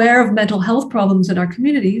more aware of mental health problems in our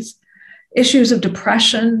communities, issues of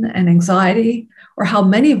depression and anxiety, or how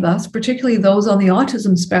many of us, particularly those on the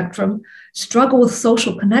autism spectrum, struggle with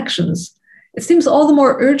social connections, it seems all the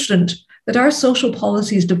more urgent that our social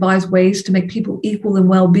policies devise ways to make people equal in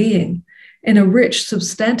well-being in a rich,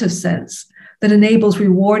 substantive sense that enables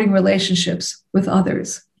rewarding relationships with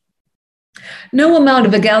others. No amount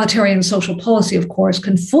of egalitarian social policy, of course,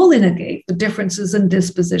 can fully negate the differences in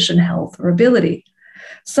disposition, health, or ability.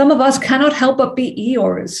 Some of us cannot help but be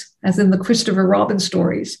Eeyores, as in the Christopher Robin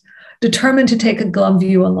stories, determined to take a glum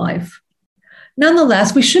view on life.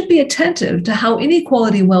 Nonetheless, we should be attentive to how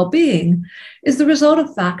inequality in well-being is the result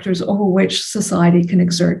of factors over which society can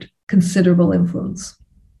exert considerable influence.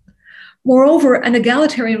 Moreover, an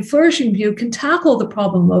egalitarian flourishing view can tackle the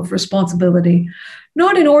problem of responsibility,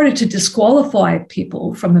 not in order to disqualify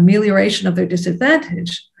people from amelioration of their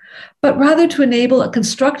disadvantage, but rather to enable a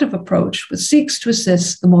constructive approach which seeks to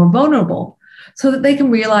assist the more vulnerable so that they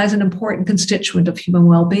can realize an important constituent of human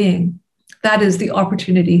well-being. That is the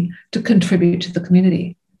opportunity to contribute to the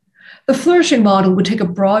community. The flourishing model would take a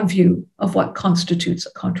broad view of what constitutes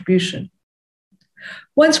a contribution.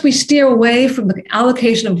 Once we steer away from the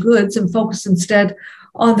allocation of goods and focus instead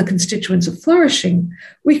on the constituents of flourishing,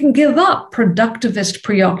 we can give up productivist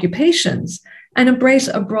preoccupations and embrace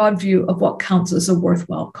a broad view of what counts as a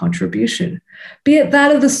worthwhile contribution, be it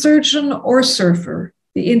that of the surgeon or surfer,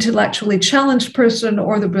 the intellectually challenged person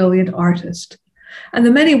or the brilliant artist, and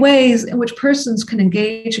the many ways in which persons can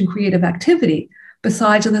engage in creative activity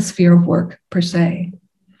besides in the sphere of work per se.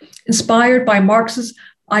 Inspired by Marx's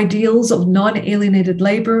ideals of non-alienated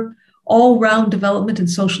labor, all-round development and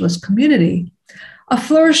socialist community, a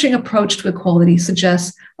flourishing approach to equality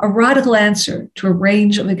suggests a radical answer to a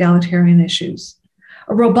range of egalitarian issues,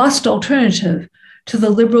 a robust alternative to the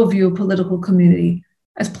liberal view of political community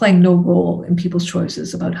as playing no role in people's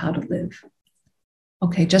choices about how to live.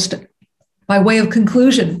 Okay, just by way of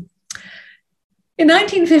conclusion. In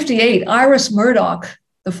 1958, Iris Murdoch,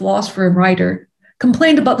 the philosopher and writer,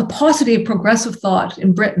 complained about the paucity of progressive thought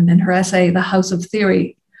in Britain in her essay, The House of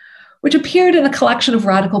Theory, which appeared in a collection of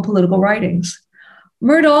radical political writings.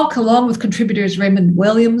 Murdoch, along with contributors Raymond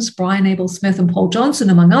Williams, Brian Abel Smith, and Paul Johnson,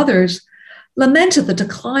 among others, lamented the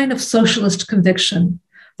decline of socialist conviction,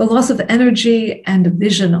 the loss of energy and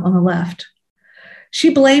vision on the left. She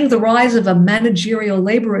blamed the rise of a managerial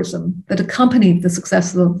laborism that accompanied the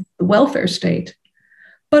success of the welfare state,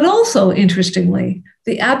 but also, interestingly,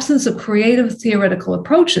 the absence of creative theoretical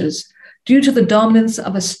approaches due to the dominance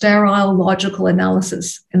of a sterile logical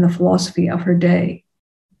analysis in the philosophy of her day.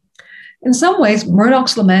 In some ways,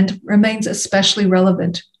 Murdoch's lament remains especially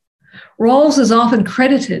relevant. Rawls is often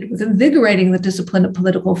credited with invigorating the discipline of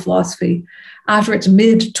political philosophy after its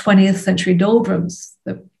mid-20th century doldrums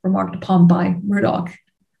that were remarked upon by Murdoch.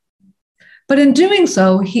 But in doing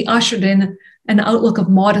so, he ushered in an outlook of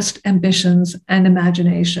modest ambitions and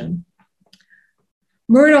imagination.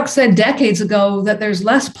 Murdoch said decades ago that there's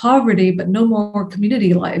less poverty, but no more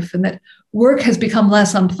community life, and that work has become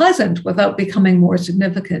less unpleasant without becoming more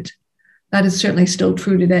significant. That is certainly still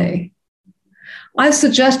true today. I've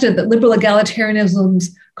suggested that liberal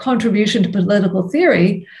egalitarianism's contribution to political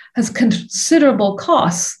theory has considerable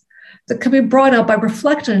costs that can be brought up by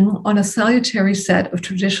reflecting on a salutary set of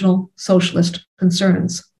traditional socialist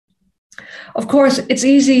concerns. Of course, it's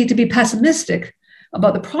easy to be pessimistic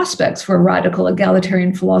about the prospects for a radical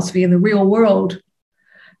egalitarian philosophy in the real world.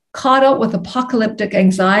 Caught up with apocalyptic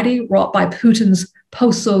anxiety wrought by Putin's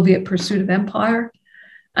post-Soviet pursuit of empire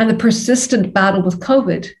and the persistent battle with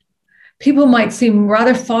COVID, people might seem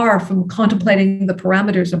rather far from contemplating the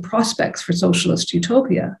parameters and prospects for socialist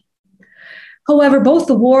utopia. However, both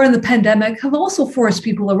the war and the pandemic have also forced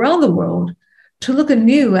people around the world to look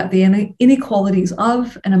anew at the inequalities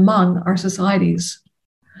of and among our societies.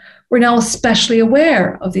 We're now especially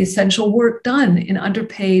aware of the essential work done in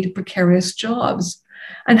underpaid, precarious jobs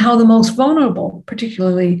and how the most vulnerable,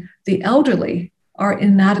 particularly the elderly, are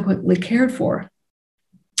inadequately cared for.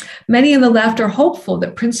 Many in the left are hopeful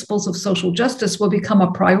that principles of social justice will become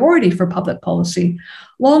a priority for public policy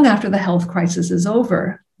long after the health crisis is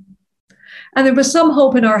over. And there was some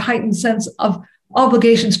hope in our heightened sense of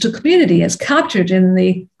obligations to community as captured in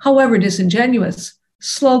the, however disingenuous,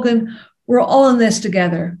 slogan, "We're all in this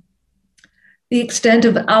together." The extent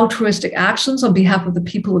of altruistic actions on behalf of the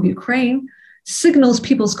people of Ukraine signals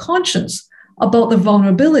people's conscience about the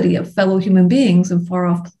vulnerability of fellow human beings in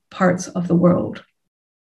far-off parts of the world.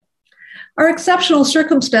 Our exceptional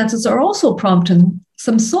circumstances are also prompting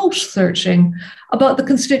some soul searching about the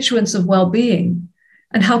constituents of well-being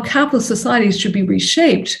and how capitalist societies should be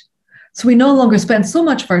reshaped so we no longer spend so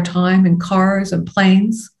much of our time in cars and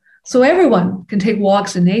planes, so everyone can take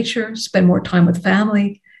walks in nature, spend more time with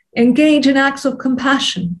family, engage in acts of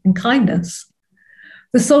compassion and kindness.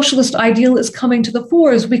 The socialist ideal is coming to the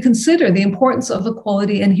fore as we consider the importance of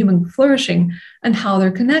equality and human flourishing and how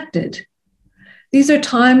they're connected. These are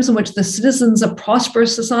times in which the citizens of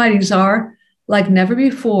prosperous societies are, like never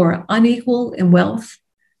before, unequal in wealth,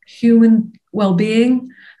 human well-being,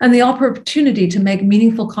 and the opportunity to make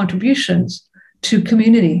meaningful contributions to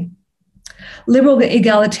community. Liberal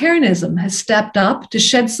egalitarianism has stepped up to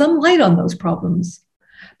shed some light on those problems,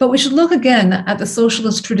 but we should look again at the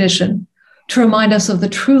socialist tradition to remind us of the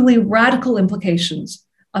truly radical implications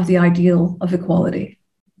of the ideal of equality.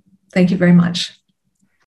 Thank you very much.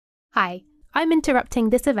 Hi, I'm interrupting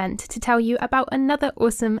this event to tell you about another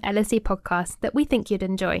awesome LSE podcast that we think you'd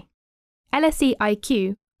enjoy. LSE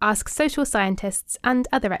IQ asks social scientists and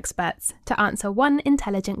other experts to answer one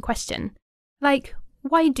intelligent question, like,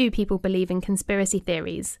 why do people believe in conspiracy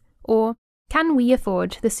theories? Or, can we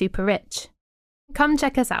afford the super rich? Come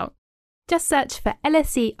check us out. Just search for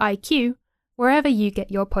LSE IQ wherever you get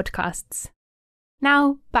your podcasts.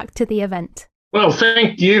 Now, back to the event. Well,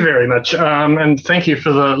 thank you very much. And thank you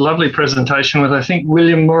for the lovely presentation with, I think,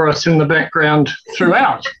 William Morris in the background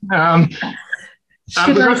throughout.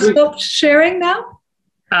 Should I stop sharing now?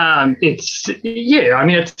 Why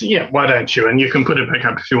don't you? And you can put it back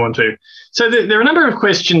up if you want to. So there are a number of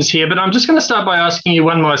questions here, but I'm just going to start by asking you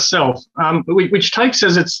one myself, which takes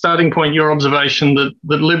as its starting point your observation that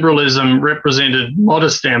liberalism represented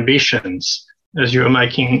modest ambitions, as you were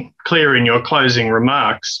making clear in your closing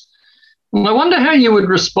remarks. And I wonder how you would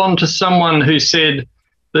respond to someone who said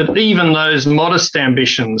that even those modest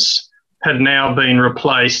ambitions had now been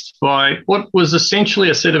replaced by what was essentially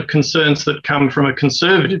a set of concerns that come from a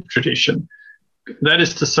conservative tradition. That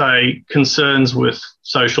is to say, concerns with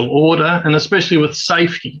social order and especially with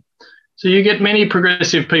safety. So you get many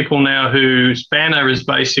progressive people now whose banner is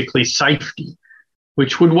basically safety,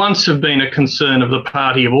 which would once have been a concern of the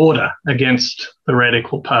party of order against the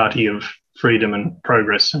radical party of freedom and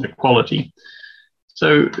progress and equality.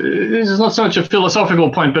 So this is not so much a philosophical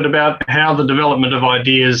point, but about how the development of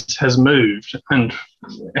ideas has moved and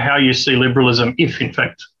how you see liberalism, if in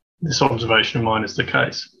fact this observation of mine is the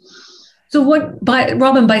case. So what,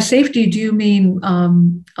 by safety, do you mean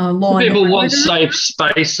law? People want safe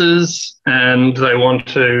spaces and they want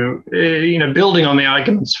to, building on the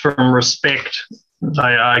arguments from respect,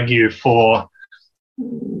 they argue for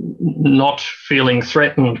not feeling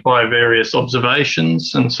threatened by various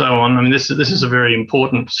observations and so on. I mean, this is a very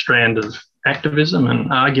important strand of activism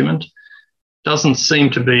and argument. Doesn't seem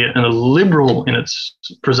to be a liberal in its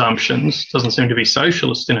presumptions, doesn't seem to be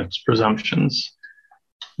socialist in its presumptions.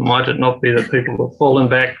 Might it not be that people have fallen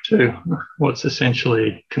back to what's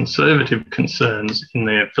essentially conservative concerns in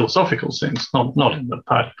their philosophical sense, not in the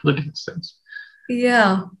party political sense?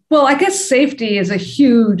 Yeah. Well, I guess safety is a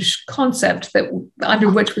huge concept under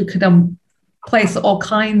which we could place all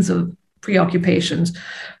kinds of preoccupations,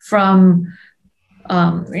 from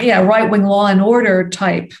right-wing law and order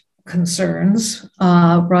type concerns,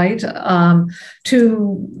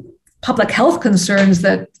 to public health concerns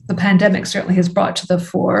that the pandemic certainly has brought to the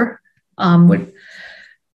fore,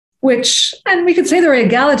 which, and we could say there are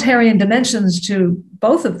egalitarian dimensions to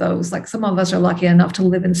both of those. Like, some of us are lucky enough to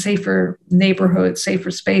live in safer neighborhoods,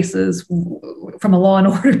 safer spaces from a law and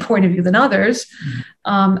order point of view than others.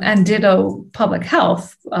 And ditto public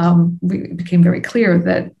health. It became very clear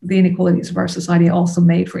that the inequalities of our society also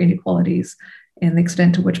made for inequalities in the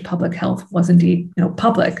extent to which public health was indeed,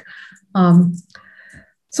 public.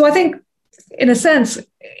 So I think, in a sense,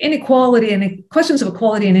 inequality and questions of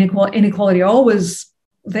equality and inequality are always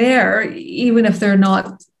there, even if they're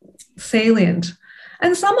not salient.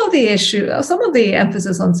 And some of the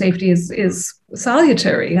emphasis on safety is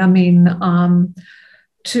salutary. I mean,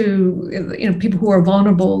 to people who are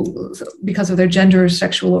vulnerable because of their gender,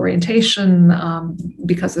 sexual orientation,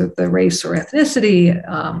 because of their race or ethnicity,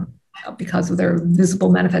 because of their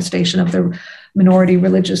visible manifestation of their minority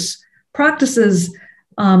religious practices.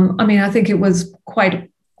 I think it was quite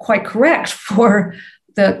correct for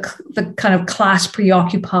the kind of class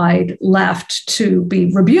preoccupied left to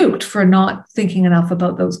be rebuked for not thinking enough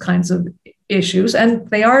about those kinds of issues. And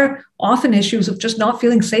they are often issues of just not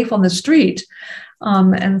feeling safe on the street,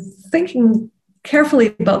 and thinking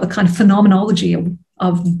carefully about the kind of phenomenology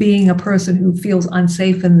of being a person who feels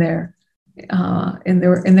unsafe in their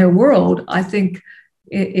world, I think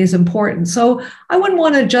is important. So I wouldn't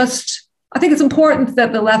want to I think it's important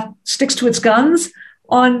that the left sticks to its guns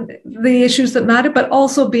on the issues that matter, but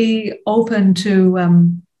also be open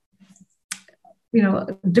to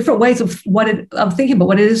different ways of thinking about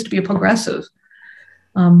what it is to be a progressive.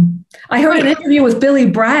 I heard an interview with Billy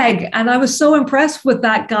Bragg, and I was so impressed with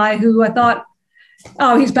that guy who I thought,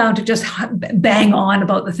 oh, he's bound to just bang on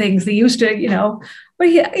about the things they used to, but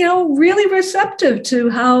he, really receptive to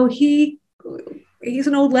how he's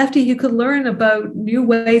an old lefty who could learn about new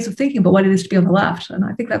ways of thinking about what it is to be on the left. And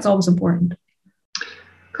I think that's always important.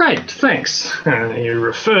 Great, thanks. You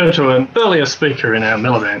refer to an earlier speaker in our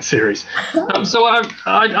Miliband series. So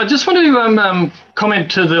I just want to comment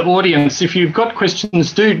to the audience. If you've got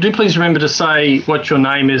questions, do please remember to say what your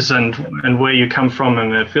name is and where you come from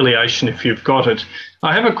and affiliation if you've got it.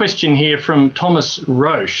 I have a question here from Thomas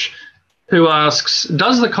Roche, who asks,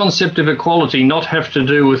 does the concept of equality not have to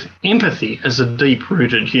do with empathy as a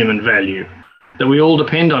deep-rooted human value, that we all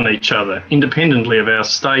depend on each other independently of our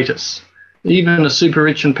status? Even a super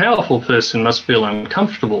rich and powerful person must feel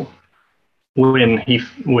uncomfortable when he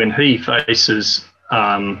faces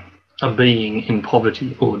a being in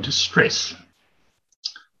poverty or distress.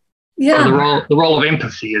 Yeah, so the role of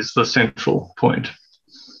empathy is the central point.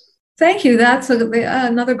 Thank you. That's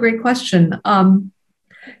another great question.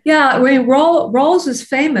 Rawls is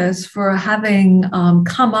famous for having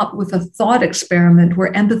come up with a thought experiment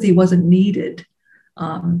where empathy wasn't needed.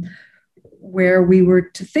 Where we were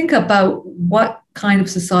to think about what kind of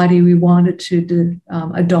society we wanted to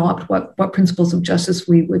adopt, what principles of justice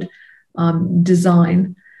we would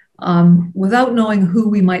design, without knowing who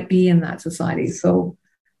we might be in that society. So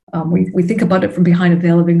we think about it from behind a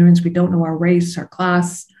veil of ignorance. We don't know our race, our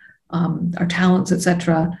class, our talents,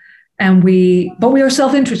 etc. But we are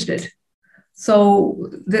self-interested. So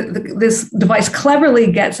this device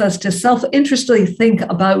cleverly gets us to self-interestedly think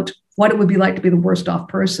about what it would be like to be the worst off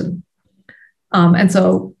person. And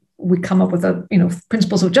so we come up with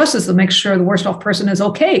principles of justice that make sure the worst off person is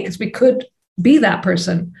okay, because we could be that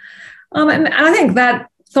person. And I think that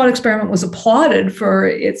thought experiment was applauded for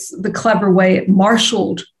the clever way it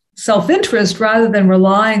marshaled self-interest rather than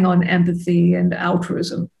relying on empathy and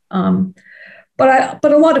altruism. But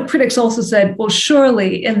a lot of critics also said, well,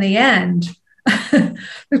 surely in the end,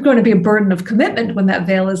 there's going to be a burden of commitment when that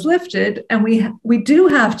veil is lifted. And we do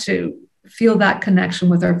have to feel that connection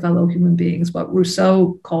with our fellow human beings, what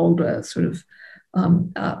Rousseau called a sort of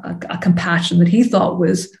a compassion that he thought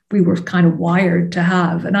we were kind of wired to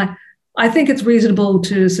have. And I think it's reasonable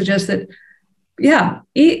to suggest that,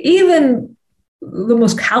 even the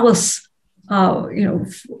most callous,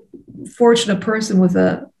 fortunate person with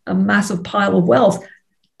a massive pile of wealth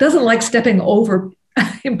doesn't like stepping over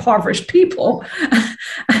impoverished people.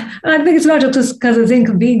 And I think it's not just because it's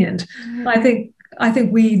inconvenient. I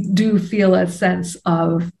think we do feel a sense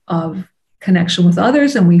of connection with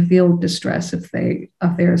others, and we feel distress if they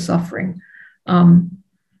are suffering.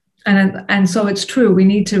 And so it's true. We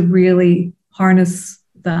need to really harness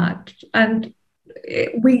that. And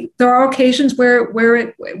there are occasions where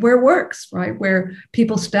it works, right? Where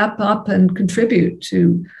people step up and contribute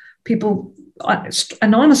to people,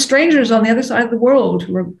 anonymous strangers on the other side of the world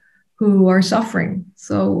who are suffering.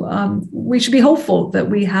 So we should be hopeful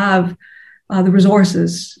that we have the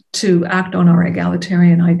resources to act on our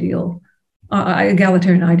egalitarian ideals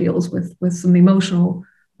with some emotional,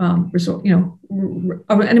 an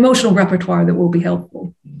emotional repertoire that will be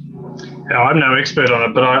helpful. Now, I'm no expert on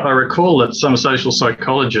it, but I recall that some social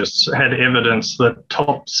psychologists had evidence that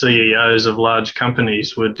top CEOs of large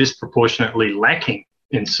companies were disproportionately lacking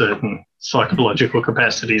in certain psychological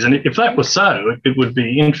capacities. And if that was so, it would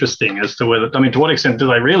be interesting as to to what extent do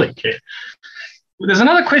they really care? There's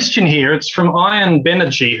another question here. It's from Ayan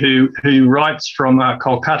Banerjee, who writes from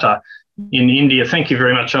Kolkata in India. Thank you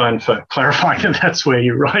very much, Ayan, for clarifying that that's where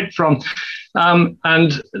you write from.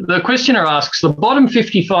 And the questioner asks, the bottom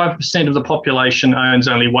 55% of the population owns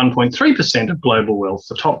only 1.3% of global wealth.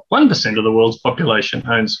 The top 1% of the world's population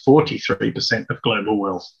owns 43% of global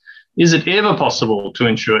wealth. Is it ever possible to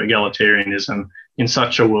ensure egalitarianism in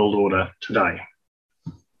such a world order today?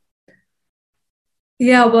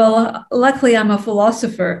 Yeah, well, luckily I'm a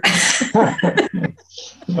philosopher.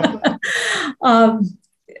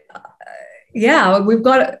 We've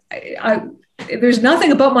got. There's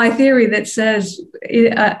nothing about my theory that says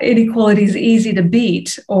inequality is easy to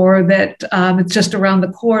beat, or that it's just around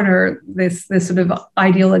the corner. This sort of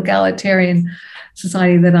ideal egalitarian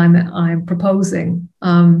society that I'm proposing.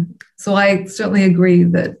 So I certainly agree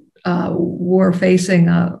that we're facing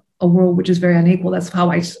a a world which is very unequal. That's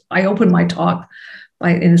how I open my talk,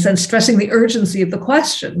 by, in a sense, stressing the urgency of the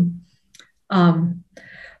question.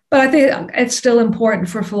 But I think it's still important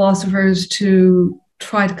for philosophers to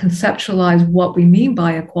try to conceptualize what we mean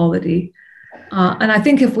by equality. And I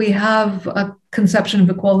think if we have a conception of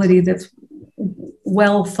equality that's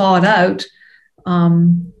well thought out,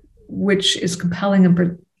 which is compelling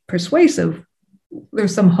and persuasive,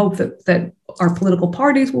 there's some hope that our political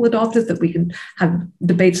parties will adopt it, that we can have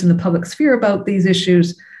debates in the public sphere about these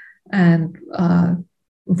issues and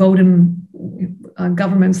vote in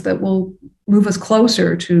governments that will move us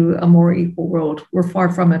closer to a more equal world. We're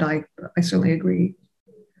far from it, I certainly agree.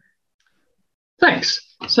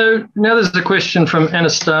 Thanks. So now there's a question from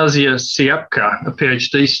Anastasia Siapka, a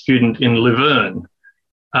PhD student in Leuven,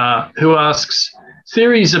 who asks,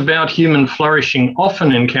 theories about human flourishing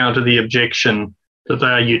often encounter the objection that they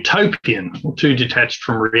are utopian or too detached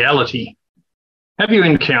from reality. Have you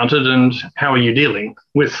encountered, and how are you dealing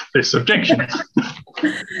with this objection?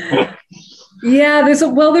 Yeah,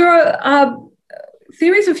 there are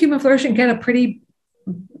theories of human flourishing get a pretty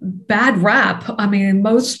bad rap. I mean,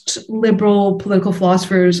 most liberal political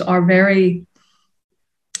philosophers are very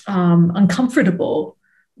uncomfortable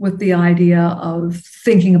with the idea of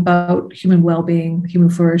thinking about human well-being, human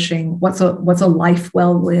flourishing. What's a life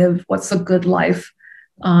well lived? What's a good life?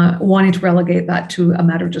 Wanting to relegate that to a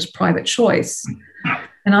matter of just private choice.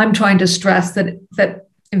 And I'm trying to stress that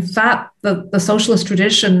in fact, the socialist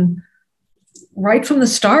tradition, right from the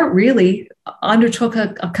start, really undertook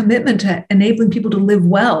a commitment to enabling people to live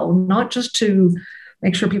well, not just to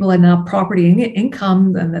make sure people had enough property and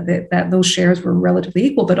income and that those shares were relatively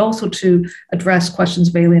equal, but also to address questions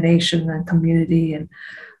of alienation and community and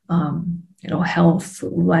health,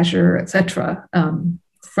 leisure, etc.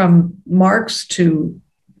 From Marx to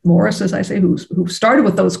Morris, as I say, who started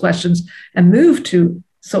with those questions and moved to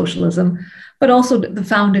socialism, but also the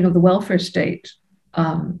founding of the welfare state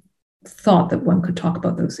thought that one could talk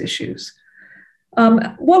about those issues.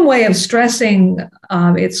 One way of stressing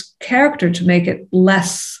its character to make it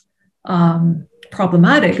less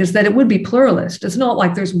problematic is that it would be pluralist. It's not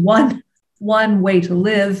like there's one way to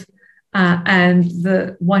live and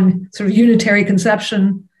the one sort of unitary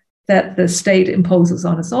conception that the state imposes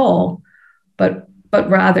on us all, but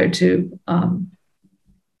rather to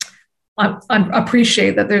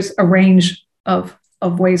appreciate that there's a range of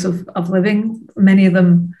ways of living, many of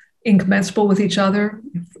them incommensurable with each other.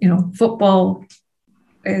 Football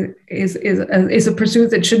is a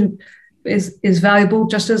pursuit that is valuable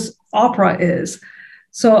just as opera is.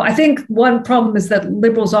 So I think one problem is that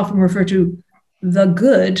liberals often refer to the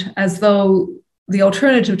good as though the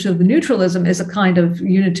alternative to the neutralism is a kind of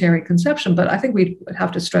unitary conception. But I think we would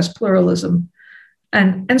have to stress pluralism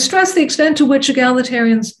and stress the extent to which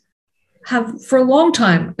egalitarians have for a long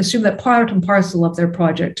time assumed that part and parcel of their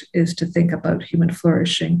project is to think about human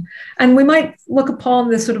flourishing. And we might look upon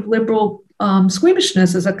this sort of liberal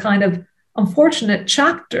squeamishness as a kind of unfortunate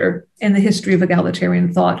chapter in the history of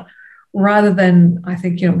egalitarian thought, rather than, I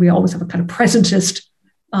think, we always have a kind of presentist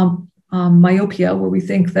myopia where we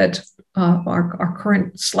think that our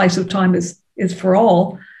current slice of time is for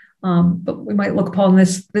all. But we might look upon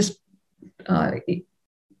this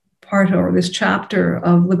part or this chapter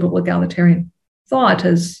of liberal egalitarian thought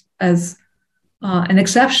as an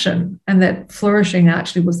exception, and that flourishing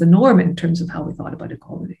actually was the norm in terms of how we thought about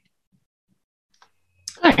equality.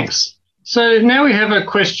 Thanks. So now we have a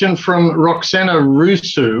question from Roxana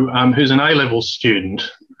Rusu, who's an A-level student,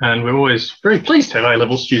 and we're always very pleased to have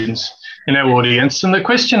A-level students in our audience. And the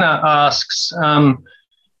questioner asks,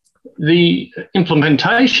 the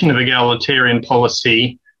implementation of egalitarian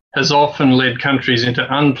policy has often led countries into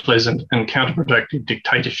unpleasant and counterproductive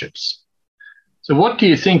dictatorships. So what do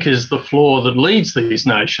you think is the flaw that leads these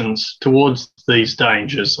nations towards these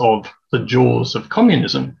dangers of the jaws of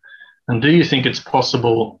communism? And do you think it's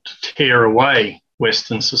possible to tear away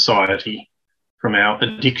Western society from our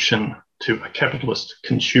addiction to a capitalist,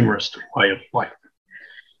 consumerist way of life?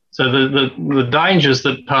 So the dangers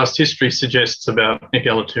that past history suggests about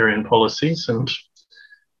egalitarian policies, and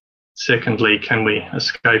secondly, can we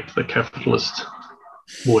escape the capitalist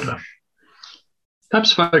water?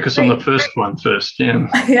 Perhaps focus on the first one first. Yeah.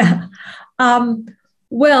 Yeah.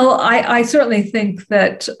 Well, I certainly think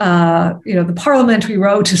that the parliamentary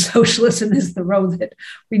road to socialism is the road that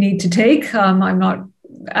we need to take. I'm not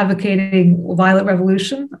advocating violent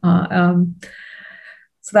revolution.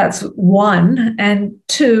 So that's one. And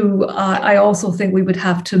two, I also think we would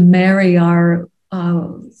have to marry our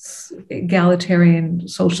egalitarian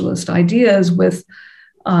socialist ideas with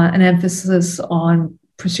an emphasis on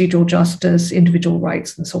procedural justice, individual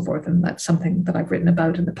rights, and so forth. And that's something that I've written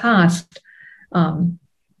about in the past.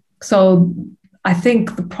 So I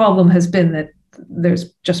think the problem has been that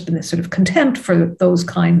there's just been this sort of contempt for those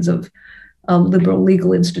kinds of liberal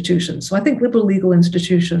legal institutions. So I think liberal legal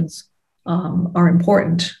institutions are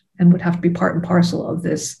important and would have to be part and parcel of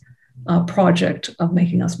this project of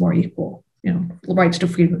making us more equal, rights to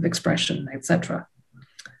freedom of expression, etc.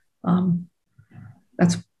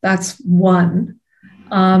 That's one.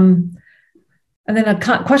 And then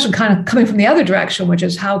a question kind of coming from the other direction, which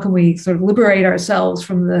is how can we sort of liberate ourselves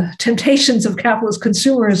from the temptations of capitalist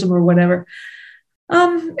consumerism or whatever?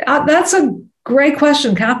 That's a great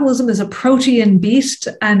question. Capitalism is a protean beast,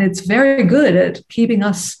 and it's very good at keeping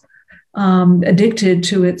us addicted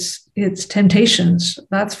to its temptations.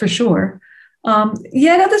 That's for sure.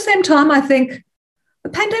 Yet at the same time, I think the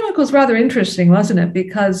pandemic was rather interesting, wasn't it?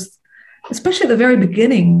 Because especially at the very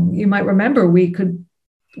beginning, you might remember it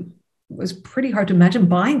was pretty hard to imagine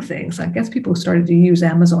buying things. I guess people started to use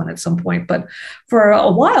Amazon at some point, but for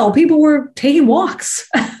a while, people were taking walks,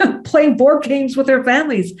 playing board games with their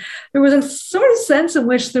families. There was a sort of sense in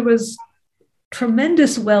which there was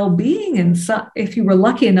tremendous well-being, and if you were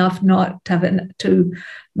lucky enough not to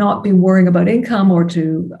not be worrying about income or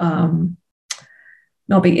to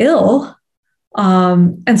not be ill.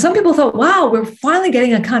 And some people thought, wow, we're finally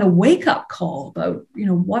getting a kind of wake-up call about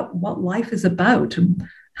what life is about and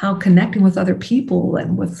how connecting with other people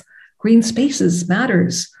and with green spaces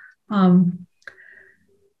matters.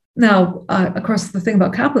 Now, of course, the thing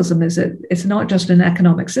about capitalism is it's not just an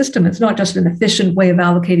economic system. It's not just an efficient way of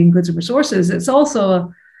allocating goods and resources. It's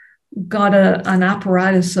also got an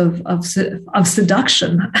apparatus of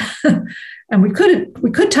seduction. And we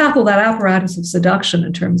could tackle that apparatus of seduction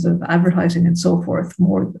in terms of advertising and so forth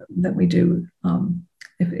more than we do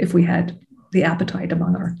if we had the appetite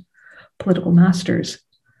among our political masters.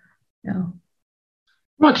 Yeah. I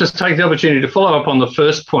might just take the opportunity to follow up on the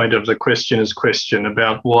first point of the questioner's question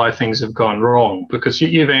about why things have gone wrong, because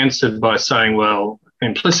you've answered by saying,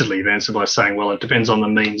 implicitly you've answered by saying, it depends on the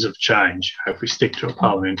means of change. If we stick to a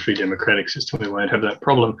parliamentary democratic system, we won't have that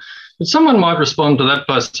problem. But someone might respond to that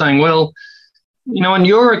by saying, on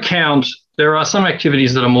your account, there are some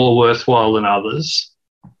activities that are more worthwhile than others.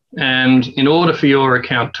 And in order for your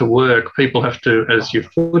account to work, people have to, as you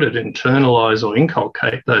put it, internalise or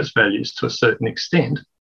inculcate those values to a certain extent.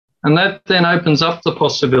 And that then opens up the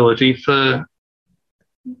possibility for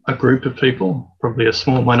a group of people, probably a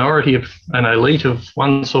small minority of an elite of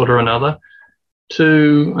one sort or another,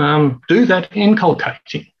 to do that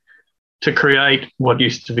inculcating, to create what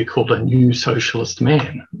used to be called a new socialist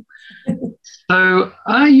man. So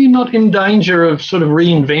are you not in danger of sort of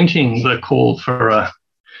reinventing the call for a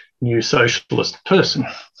new socialist person?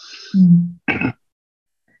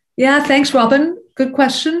 Yeah, thanks, Robin. Good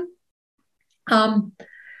question. I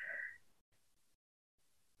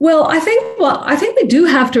think we do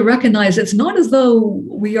have to recognize it's not as though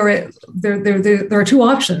we are there are two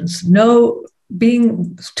options. No,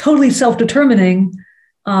 being totally self-determining,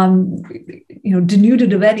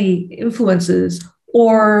 denuded of any influences,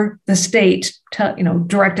 or the state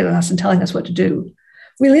directing us and telling us what to do.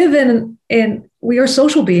 We live we are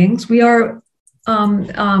social beings. We are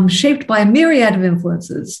shaped by a myriad of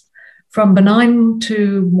influences, from benign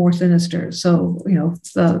to more sinister. So,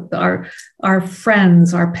 our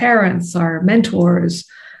friends, our parents, our mentors,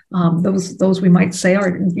 those we might say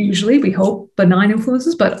are usually, we hope, benign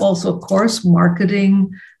influences, but also, of course,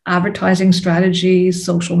 marketing, advertising strategies,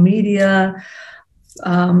 social media,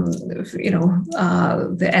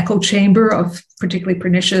 the echo chamber of particularly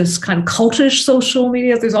pernicious kind of cultish social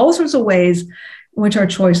media. There's all sorts of ways in which our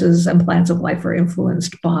choices and plans of life are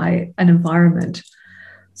influenced by an environment.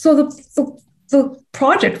 So the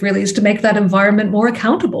project really is to make that environment more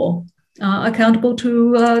accountable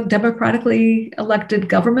to a democratically elected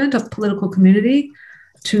government, a political community,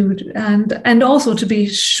 and also to be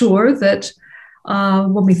sure that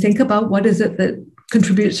when we think about what is it that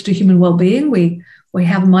contributes to human well-being, we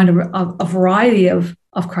have in mind a variety of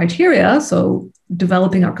criteria. So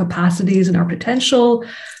developing our capacities and our potential,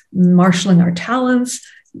 marshaling our talents,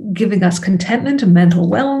 giving us contentment and mental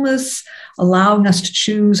wellness, allowing us to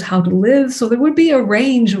choose how to live. So there would be a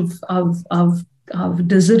range of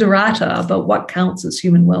desiderata about what counts as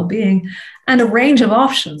human well-being, and a range of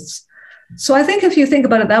options. So I think if you think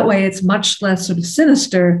about it that way, it's much less sort of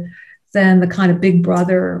sinister than the kind of big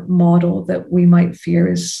brother model that we might fear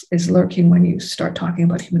is lurking when you start talking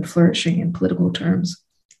about human flourishing in political terms.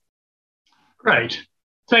 Great.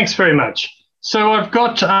 Thanks very much. So I've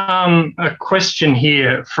got a question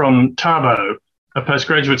here from Tabo, a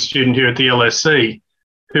postgraduate student here at the LSE,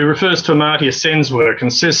 who refers to Amartya Sen's work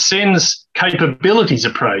and says Sen's capabilities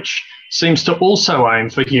approach seems to also aim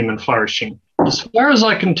for human flourishing. As far as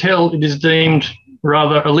I can tell, it is deemed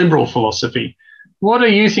rather a liberal philosophy. What are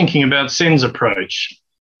you thinking about Sen's approach?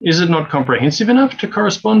 Is it not comprehensive enough to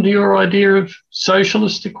correspond to your idea of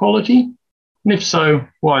socialist equality? And if so,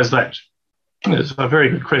 why is that? It's a very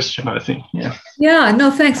good question, I think. Yeah,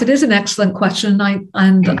 no, thanks. It is an excellent question.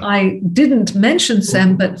 I didn't mention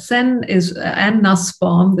Sen, but Sen and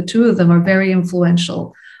Nussbaum, the two of them are very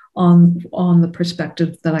influential on the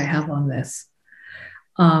perspective that I have on this.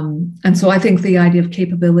 And so I think the idea of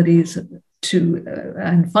capabilities and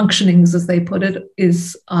functionings, as they put it,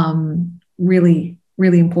 is really,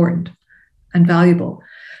 really important and valuable.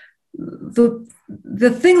 The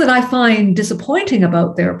thing that I find disappointing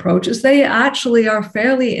about their approach is they actually are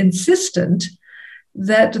fairly insistent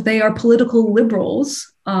that they are political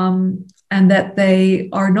liberals, and that they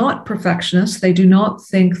are not perfectionists. They do not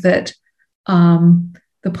think that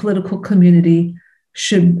the political community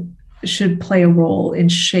should play a role in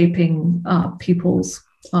shaping people's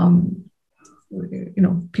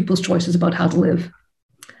choices about how to live.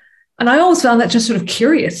 And I always found that just sort of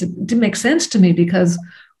curious. It didn't make sense to me because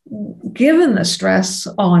given the stress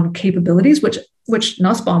on capabilities, which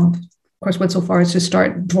Nussbaum, of course, went so far as to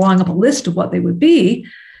start drawing up a list of what they would be,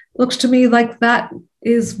 looks to me like that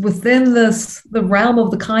is within the realm of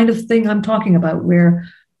the kind of thing I'm talking about, where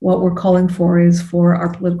what we're calling for is for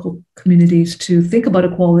our political communities to think about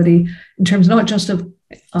equality in terms not just of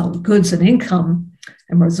goods and income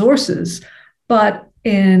and resources, but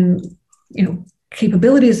in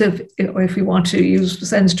capabilities, if we want to use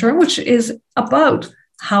Sen's term, which is about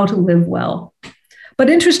how to live well. But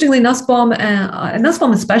interestingly, Nussbaum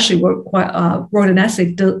especially wrote an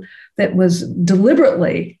essay that was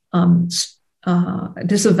deliberately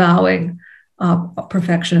disavowing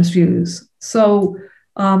perfectionist views. So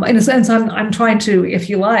in a sense, I'm trying to, if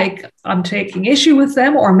you like, I'm taking issue with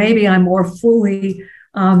them, or maybe I'm more fully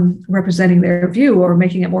representing their view or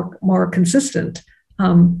making it more consistent.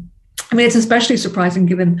 It's especially surprising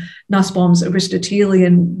given Nussbaum's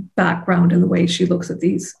Aristotelian background and the way she looks at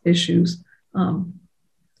these issues.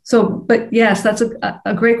 But yes, that's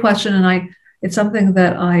a great question, and it's something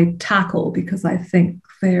that I tackle because I think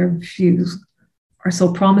their views are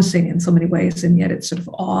so promising in so many ways, and yet it's sort of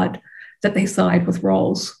odd that they side with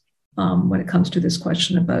Rawls when it comes to this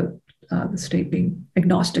question about the state being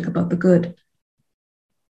agnostic about the good.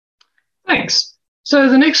 Thanks. So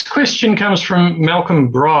the next question comes from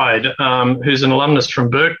Malcolm Bride, who's an alumnus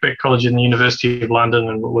from Birkbeck College in the University of London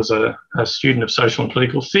and was a student of social and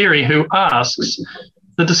political theory, who asks,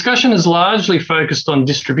 the discussion is largely focused on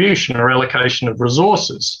distribution or allocation of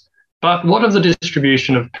resources, but what of the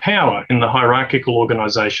distribution of power in the hierarchical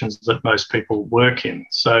organisations that most people work in?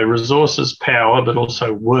 So resources, power, but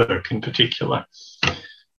also work in particular.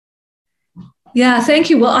 Yeah, thank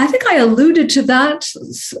you. Well, I think I alluded to that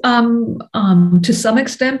to some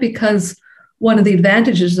extent, because one of the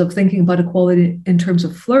advantages of thinking about equality in terms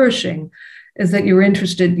of flourishing is that you're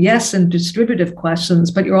interested, yes, in distributive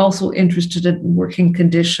questions, but you're also interested in working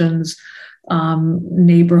conditions,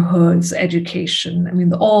 neighborhoods,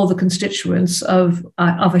 education. All the constituents of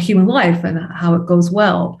a human life and how it goes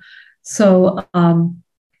well. So I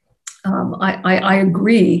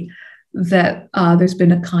agree that there's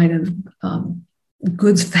been a kind of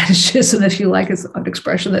goods fetishism, if you like, is an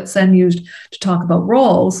expression that Sen used to talk about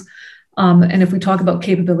Rawls. And if we talk about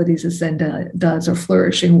capabilities as Sen does, or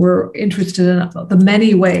flourishing, we're interested in the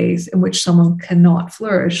many ways in which someone cannot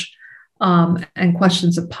flourish, and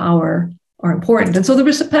questions of power are important. And so the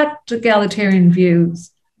respect egalitarian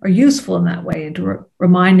views are useful in that way, into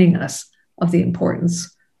reminding us of the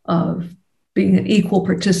importance of being an equal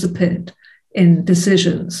participant in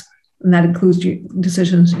decisions. And that includes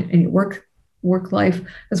decisions in your work life,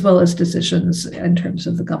 as well as decisions in terms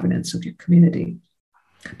of the governance of your community.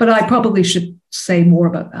 But I probably should say more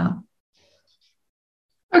about that.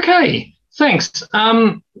 Okay, thanks.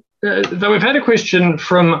 Though we've had a question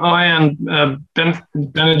from Ayan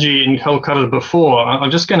Banerjee in Kolkata before,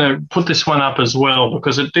 I'm just going to put this one up as well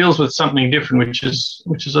because it deals with something different, which is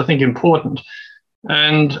I think important.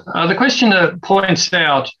 And the questioner points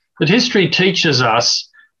out that history teaches us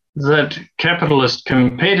that capitalist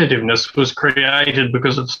competitiveness was created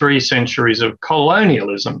because of 3 centuries of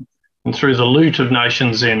colonialism and through the loot of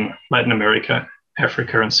nations in Latin America,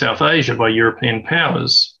 Africa, and South Asia by European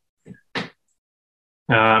powers.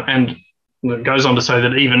 And it goes on to say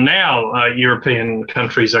that even now, European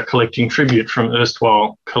countries are collecting tribute from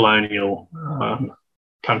erstwhile colonial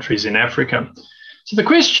countries in Africa. So the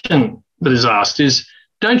question that is asked is,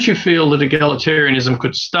 don't you feel that egalitarianism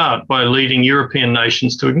could start by leading European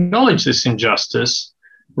nations to acknowledge this injustice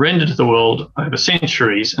rendered to the world over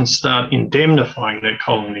centuries and start indemnifying their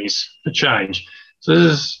colonies for change? So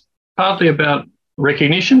this is partly about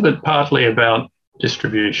recognition, but partly about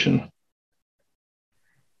distribution.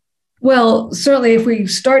 Well, certainly if we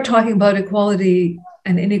start talking about equality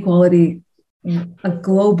and inequality, a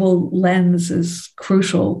global lens is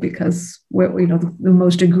crucial, because the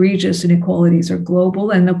most egregious inequalities are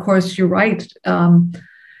global. And of course, you're right.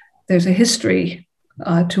 There's a history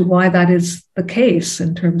to why that is the case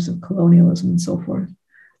in terms of colonialism and so forth.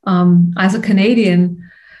 As a Canadian,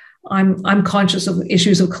 I'm conscious of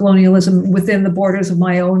issues of colonialism within the borders of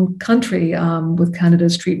my own country, with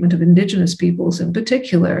Canada's treatment of Indigenous peoples in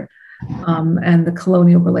particular, and the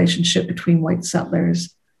colonial relationship between white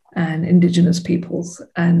settlers and Indigenous peoples.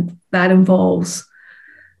 And that involves,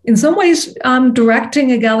 in some ways, directing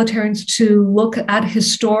egalitarians to look at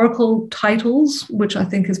historical titles, which I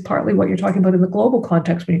think is partly what you're talking about in the global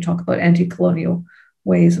context when you talk about anti-colonial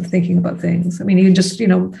ways of thinking about things. I mean, you just,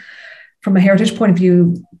 from a heritage point of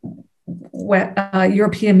view,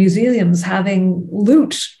 European museums having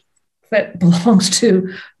loot that belongs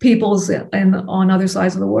to peoples on other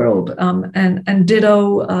sides of the world, and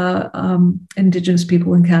ditto Indigenous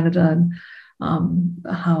people in Canada, and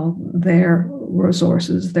how their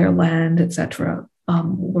resources, their land, etc.,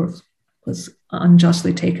 was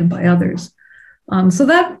unjustly taken by others. So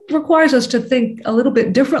that requires us to think a little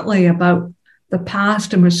bit differently about the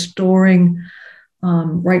past and restoring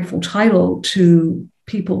rightful title to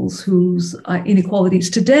peoples whose inequalities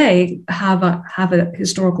today have a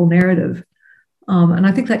historical narrative, and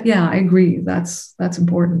I think that, I agree, that's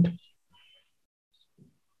important.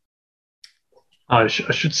 I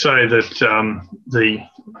should say that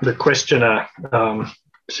the questioner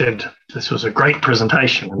said this was a great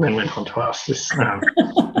presentation, and then went on to ask this.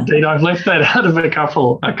 Indeed, I've left that out of a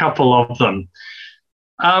couple of them.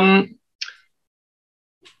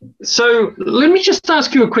 So let me just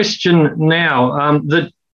ask you a question now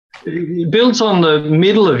that builds on the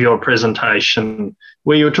middle of your presentation,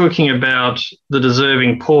 where you were talking about the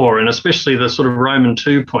deserving poor, and especially the sort of Roman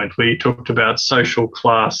II point where you talked about social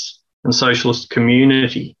class and socialist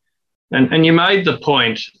community. And you made the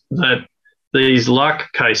point that these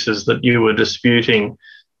luck cases that you were disputing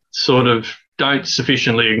sort of don't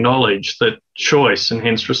sufficiently acknowledge that choice, and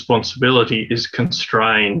hence responsibility, is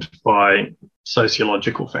constrained by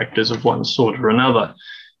sociological factors of one sort or another.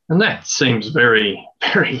 And that seems very,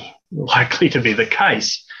 very likely to be the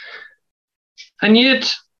case. And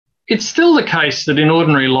yet it's still the case that in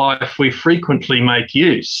ordinary life we frequently make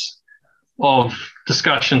use of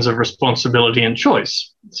discussions of responsibility and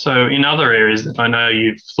choice. So in other areas that I know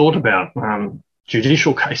you've thought about,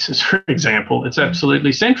 judicial cases, for example, it's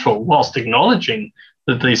absolutely central, whilst acknowledging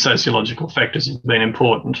that these sociological factors have been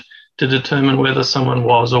important, to determine whether someone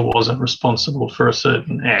was or wasn't responsible for a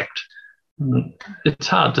certain act. It's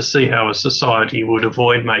hard to see how a society would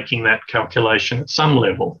avoid making that calculation at some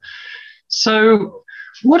level. So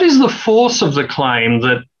what is the force of the claim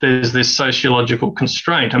that there's this sociological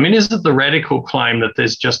constraint? I mean, is it the radical claim that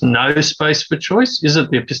there's just no space for choice? Is it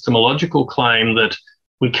the epistemological claim that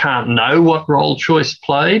we can't know what role choice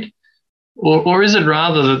played? Or is it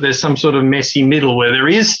rather that there's some sort of messy middle where there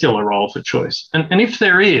is still a role for choice? And if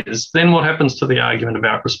there is, then what happens to the argument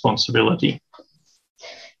about responsibility?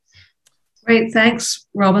 Great, thanks,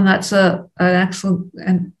 Robin. That's an excellent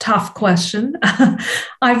and tough question.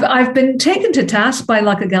 I've been taken to task by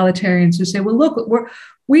luck egalitarians who say, well, look,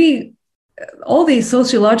 we all these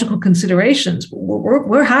sociological considerations,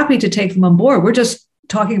 we're happy to take them on board. We're just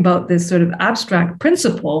talking about this sort of abstract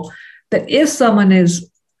principle that if someone is,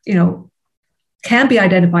 can be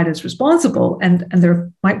identified as responsible, and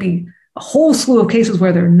there might be a whole slew of cases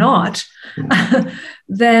where they're not,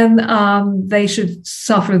 then they should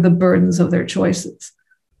suffer the burdens of their choices.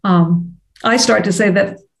 I start to say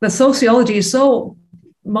that the sociology is so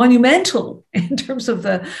monumental in terms of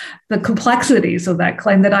the complexities of that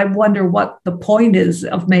claim that I wonder what the point is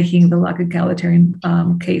of making the luck egalitarian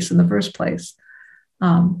case in the first place.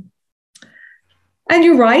 And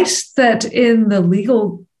you're right that in the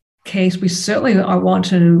legal case, we certainly want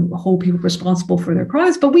to hold people responsible for their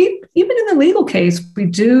crimes, but even in the legal case, we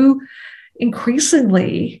do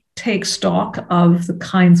increasingly take stock of the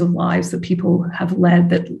kinds of lives that people have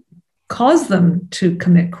led that cause them to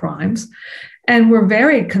commit crimes. And we're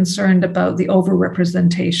very concerned about the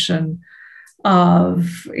overrepresentation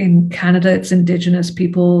of, in Canada, it's Indigenous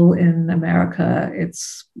people; in America,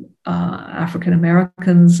 it's African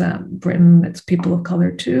Americans; Britain, it's people of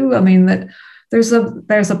color too. I mean, that there's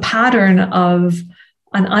a pattern of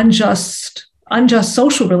an unjust unjust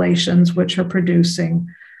social relations which are producing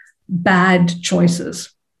bad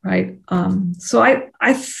choices, right? So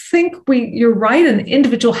I think you're right, an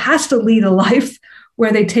individual has to lead a life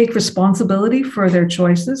where they take responsibility for their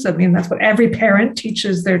choices. I mean, that's what every parent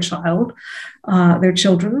teaches their children,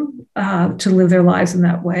 to live their lives in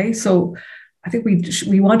that way. So I think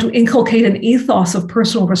we want to inculcate an ethos of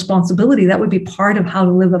personal responsibility. That would be part of how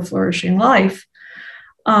to live a flourishing life.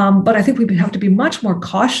 But I think we have to be much more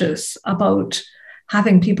cautious about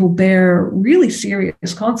having people bear really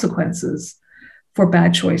serious consequences for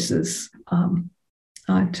bad choices, to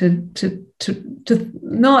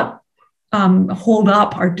not hold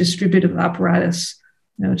up our distributive apparatus,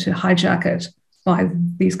 to hijack it by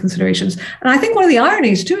these considerations. And I think one of the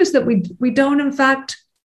ironies too is that we don't in fact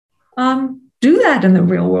do that in the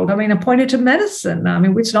real world. I mean, appointed to medicine. I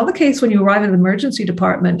mean, it's not the case when you arrive at an emergency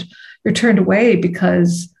department, you're turned away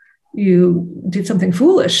because you did something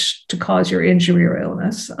foolish to cause your injury or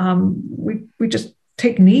illness. We just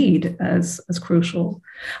take need as crucial.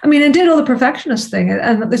 I mean, and ditto the perfectionist thing.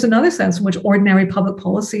 And there's another sense in which ordinary public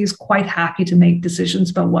policy is quite happy to make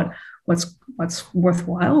decisions about what's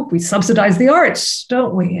worthwhile. We subsidize the arts,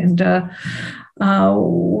 don't we? And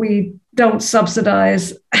we don't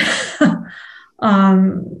subsidize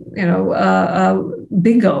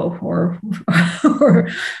bingo or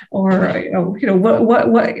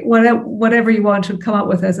whatever you want to come up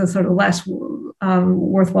with as a sort of less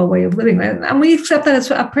worthwhile way of living, and we accept that it's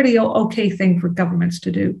a pretty okay thing for governments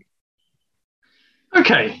to do.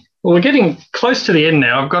 Okay, well, we're getting close to the end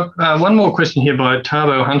now. I've got one more question here by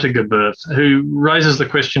Tabo Huntergebirth, who raises the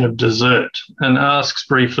question of desert and asks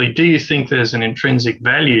briefly, do you think there's an intrinsic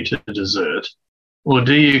value to desert? Or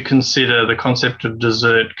do you consider the concept of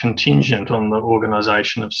desert contingent on the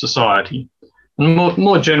organisation of society? And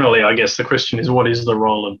more generally, I guess the question is, what is the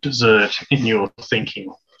role of desert in your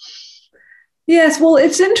thinking? Yes, well,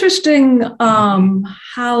 it's interesting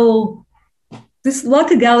how this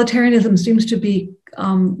luck egalitarianism seems to be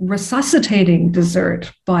resuscitating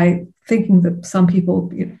desert by thinking that some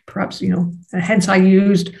people, perhaps, and hence I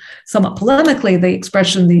used somewhat polemically the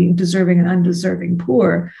expression the deserving and undeserving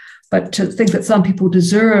poor, but to think that some people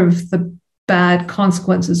deserve the bad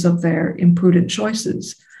consequences of their imprudent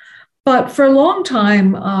choices. But for a long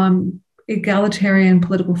time, egalitarian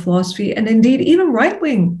political philosophy, and indeed even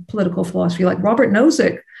right-wing political philosophy, like Robert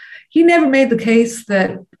Nozick, he never made the case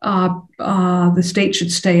that the state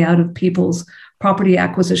should stay out of people's property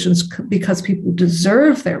acquisitions because people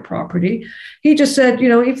deserve their property. He just said,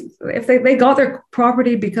 if they got their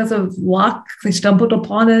property because of luck, they stumbled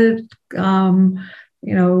upon it,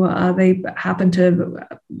 they happened to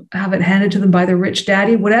have it handed to them by their rich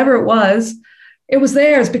daddy, whatever it was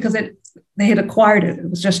theirs because they had acquired it. It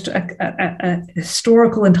was just a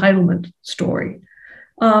historical entitlement story.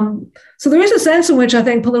 So there is a sense in which I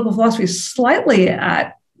think political philosophy is slightly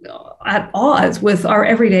at odds with our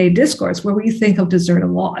everyday discourse, where we think of desert a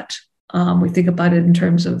lot. We think about it in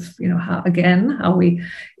terms of, how we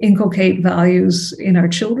inculcate values in our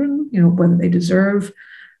children, whether they deserve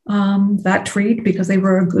that treat because they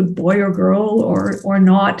were a good boy or girl or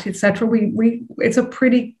not, etc. It's a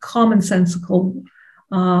pretty commonsensical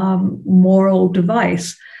moral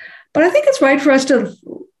device. But I think it's right for us to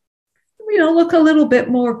look a little bit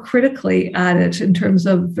more critically at it in terms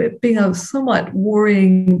of it being a somewhat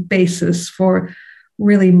worrying basis for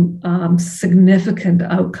really significant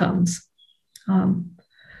outcomes.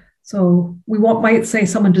 So we might say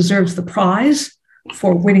someone deserves the prize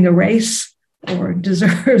for winning a race or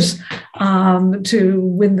deserves to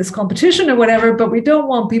win this competition or whatever, but we don't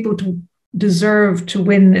want people to deserve to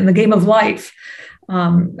win in the game of life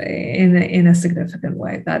in a significant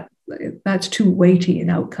way. That's too weighty an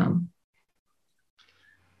outcome.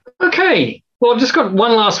 Okay, well, I've just got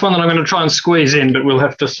one last one that I'm going to try and squeeze in, but we'll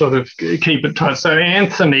have to sort of keep it tight. So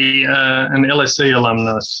Anthony, an LSE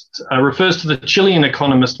alumnus, refers to the Chilean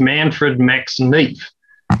economist Manfred Max Neef,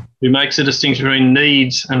 who makes a distinction between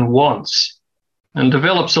needs and wants and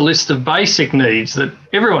develops a list of basic needs that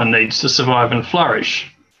everyone needs to survive and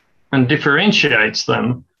flourish, and differentiates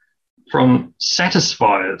them from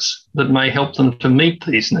satisfiers that may help them to meet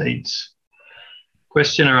these needs.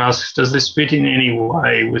 Questioner asks, does this fit in any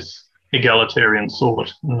way with egalitarian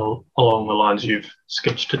thought along the lines you've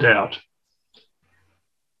sketched it out?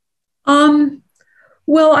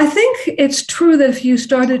 Well, I think it's true that if you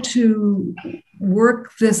started to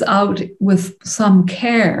work this out with some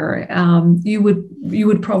care, you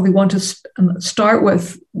would probably want to start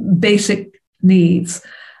with basic needs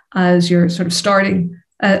as your sort of starting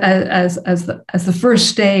as the first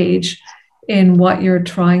stage in what you're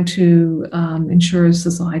trying to ensure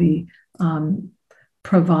society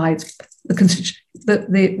provides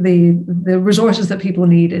the resources that people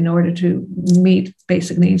need in order to meet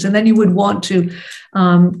basic needs. And then you would want to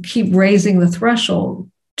keep raising the threshold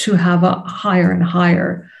to have a higher and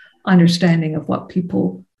higher understanding of what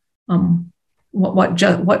people,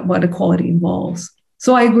 what equality involves.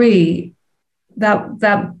 So I agree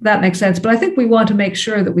that makes sense. But I think we want to make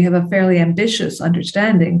sure that we have a fairly ambitious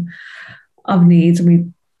understanding of needs, and we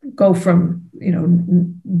go from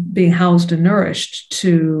being housed and nourished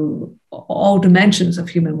to all dimensions of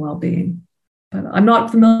human well-being. But I'm not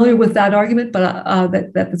familiar with that argument, but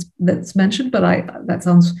that's mentioned. But that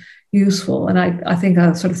sounds useful, and I think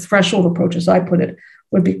a sort of threshold approach, as I put it,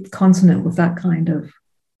 would be consonant with that kind of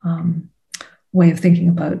way of thinking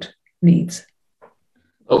about needs.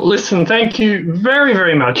 Well, listen, thank you very,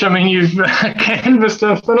 very much. I mean, you've canvassed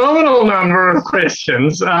a phenomenal number of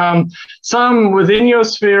questions, some within your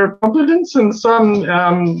sphere of competence and some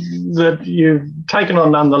that you've taken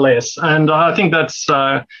on nonetheless. And I think that's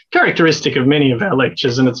characteristic of many of our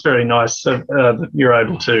lectures, and it's very nice that you're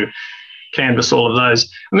able to canvass all of those.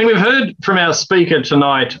 I mean, we've heard from our speaker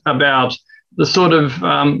tonight about the sort of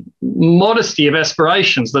modesty of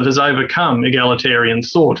aspirations that has overcome egalitarian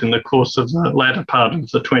thought in the course of the latter part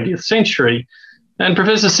of the 20th century. And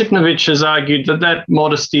Professor Sipnovich has argued that that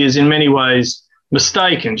modesty is in many ways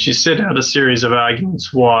mistaken. She set out a series of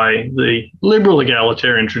arguments why the liberal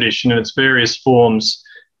egalitarian tradition in its various forms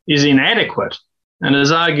is inadequate, and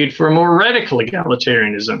has argued for a more radical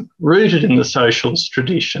egalitarianism rooted in the socialist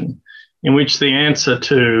tradition, in which the answer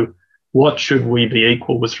to what should we be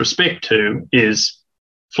equal with respect to is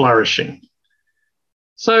flourishing.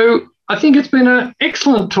 So I think it's been an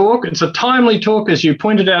excellent talk. It's a timely talk. As you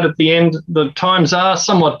pointed out at the end, the times are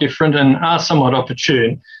somewhat different and are somewhat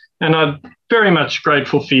opportune. And I'm very much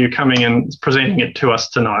grateful for you coming and presenting it to us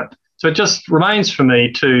tonight. So it just remains for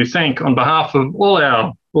me to thank, on behalf of all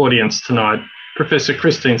our audience tonight, Professor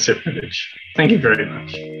Christine Sipnovich. Thank you very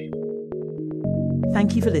much.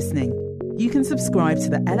 Thank you for listening. You can subscribe to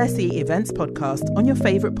the LSE Events podcast on your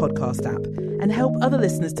favourite podcast app and help other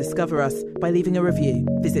listeners discover us by leaving a review.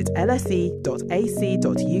 Visit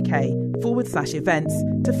lse.ac.uk/events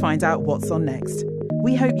to find out what's on next.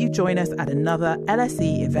 We hope you join us at another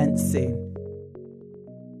LSE event soon.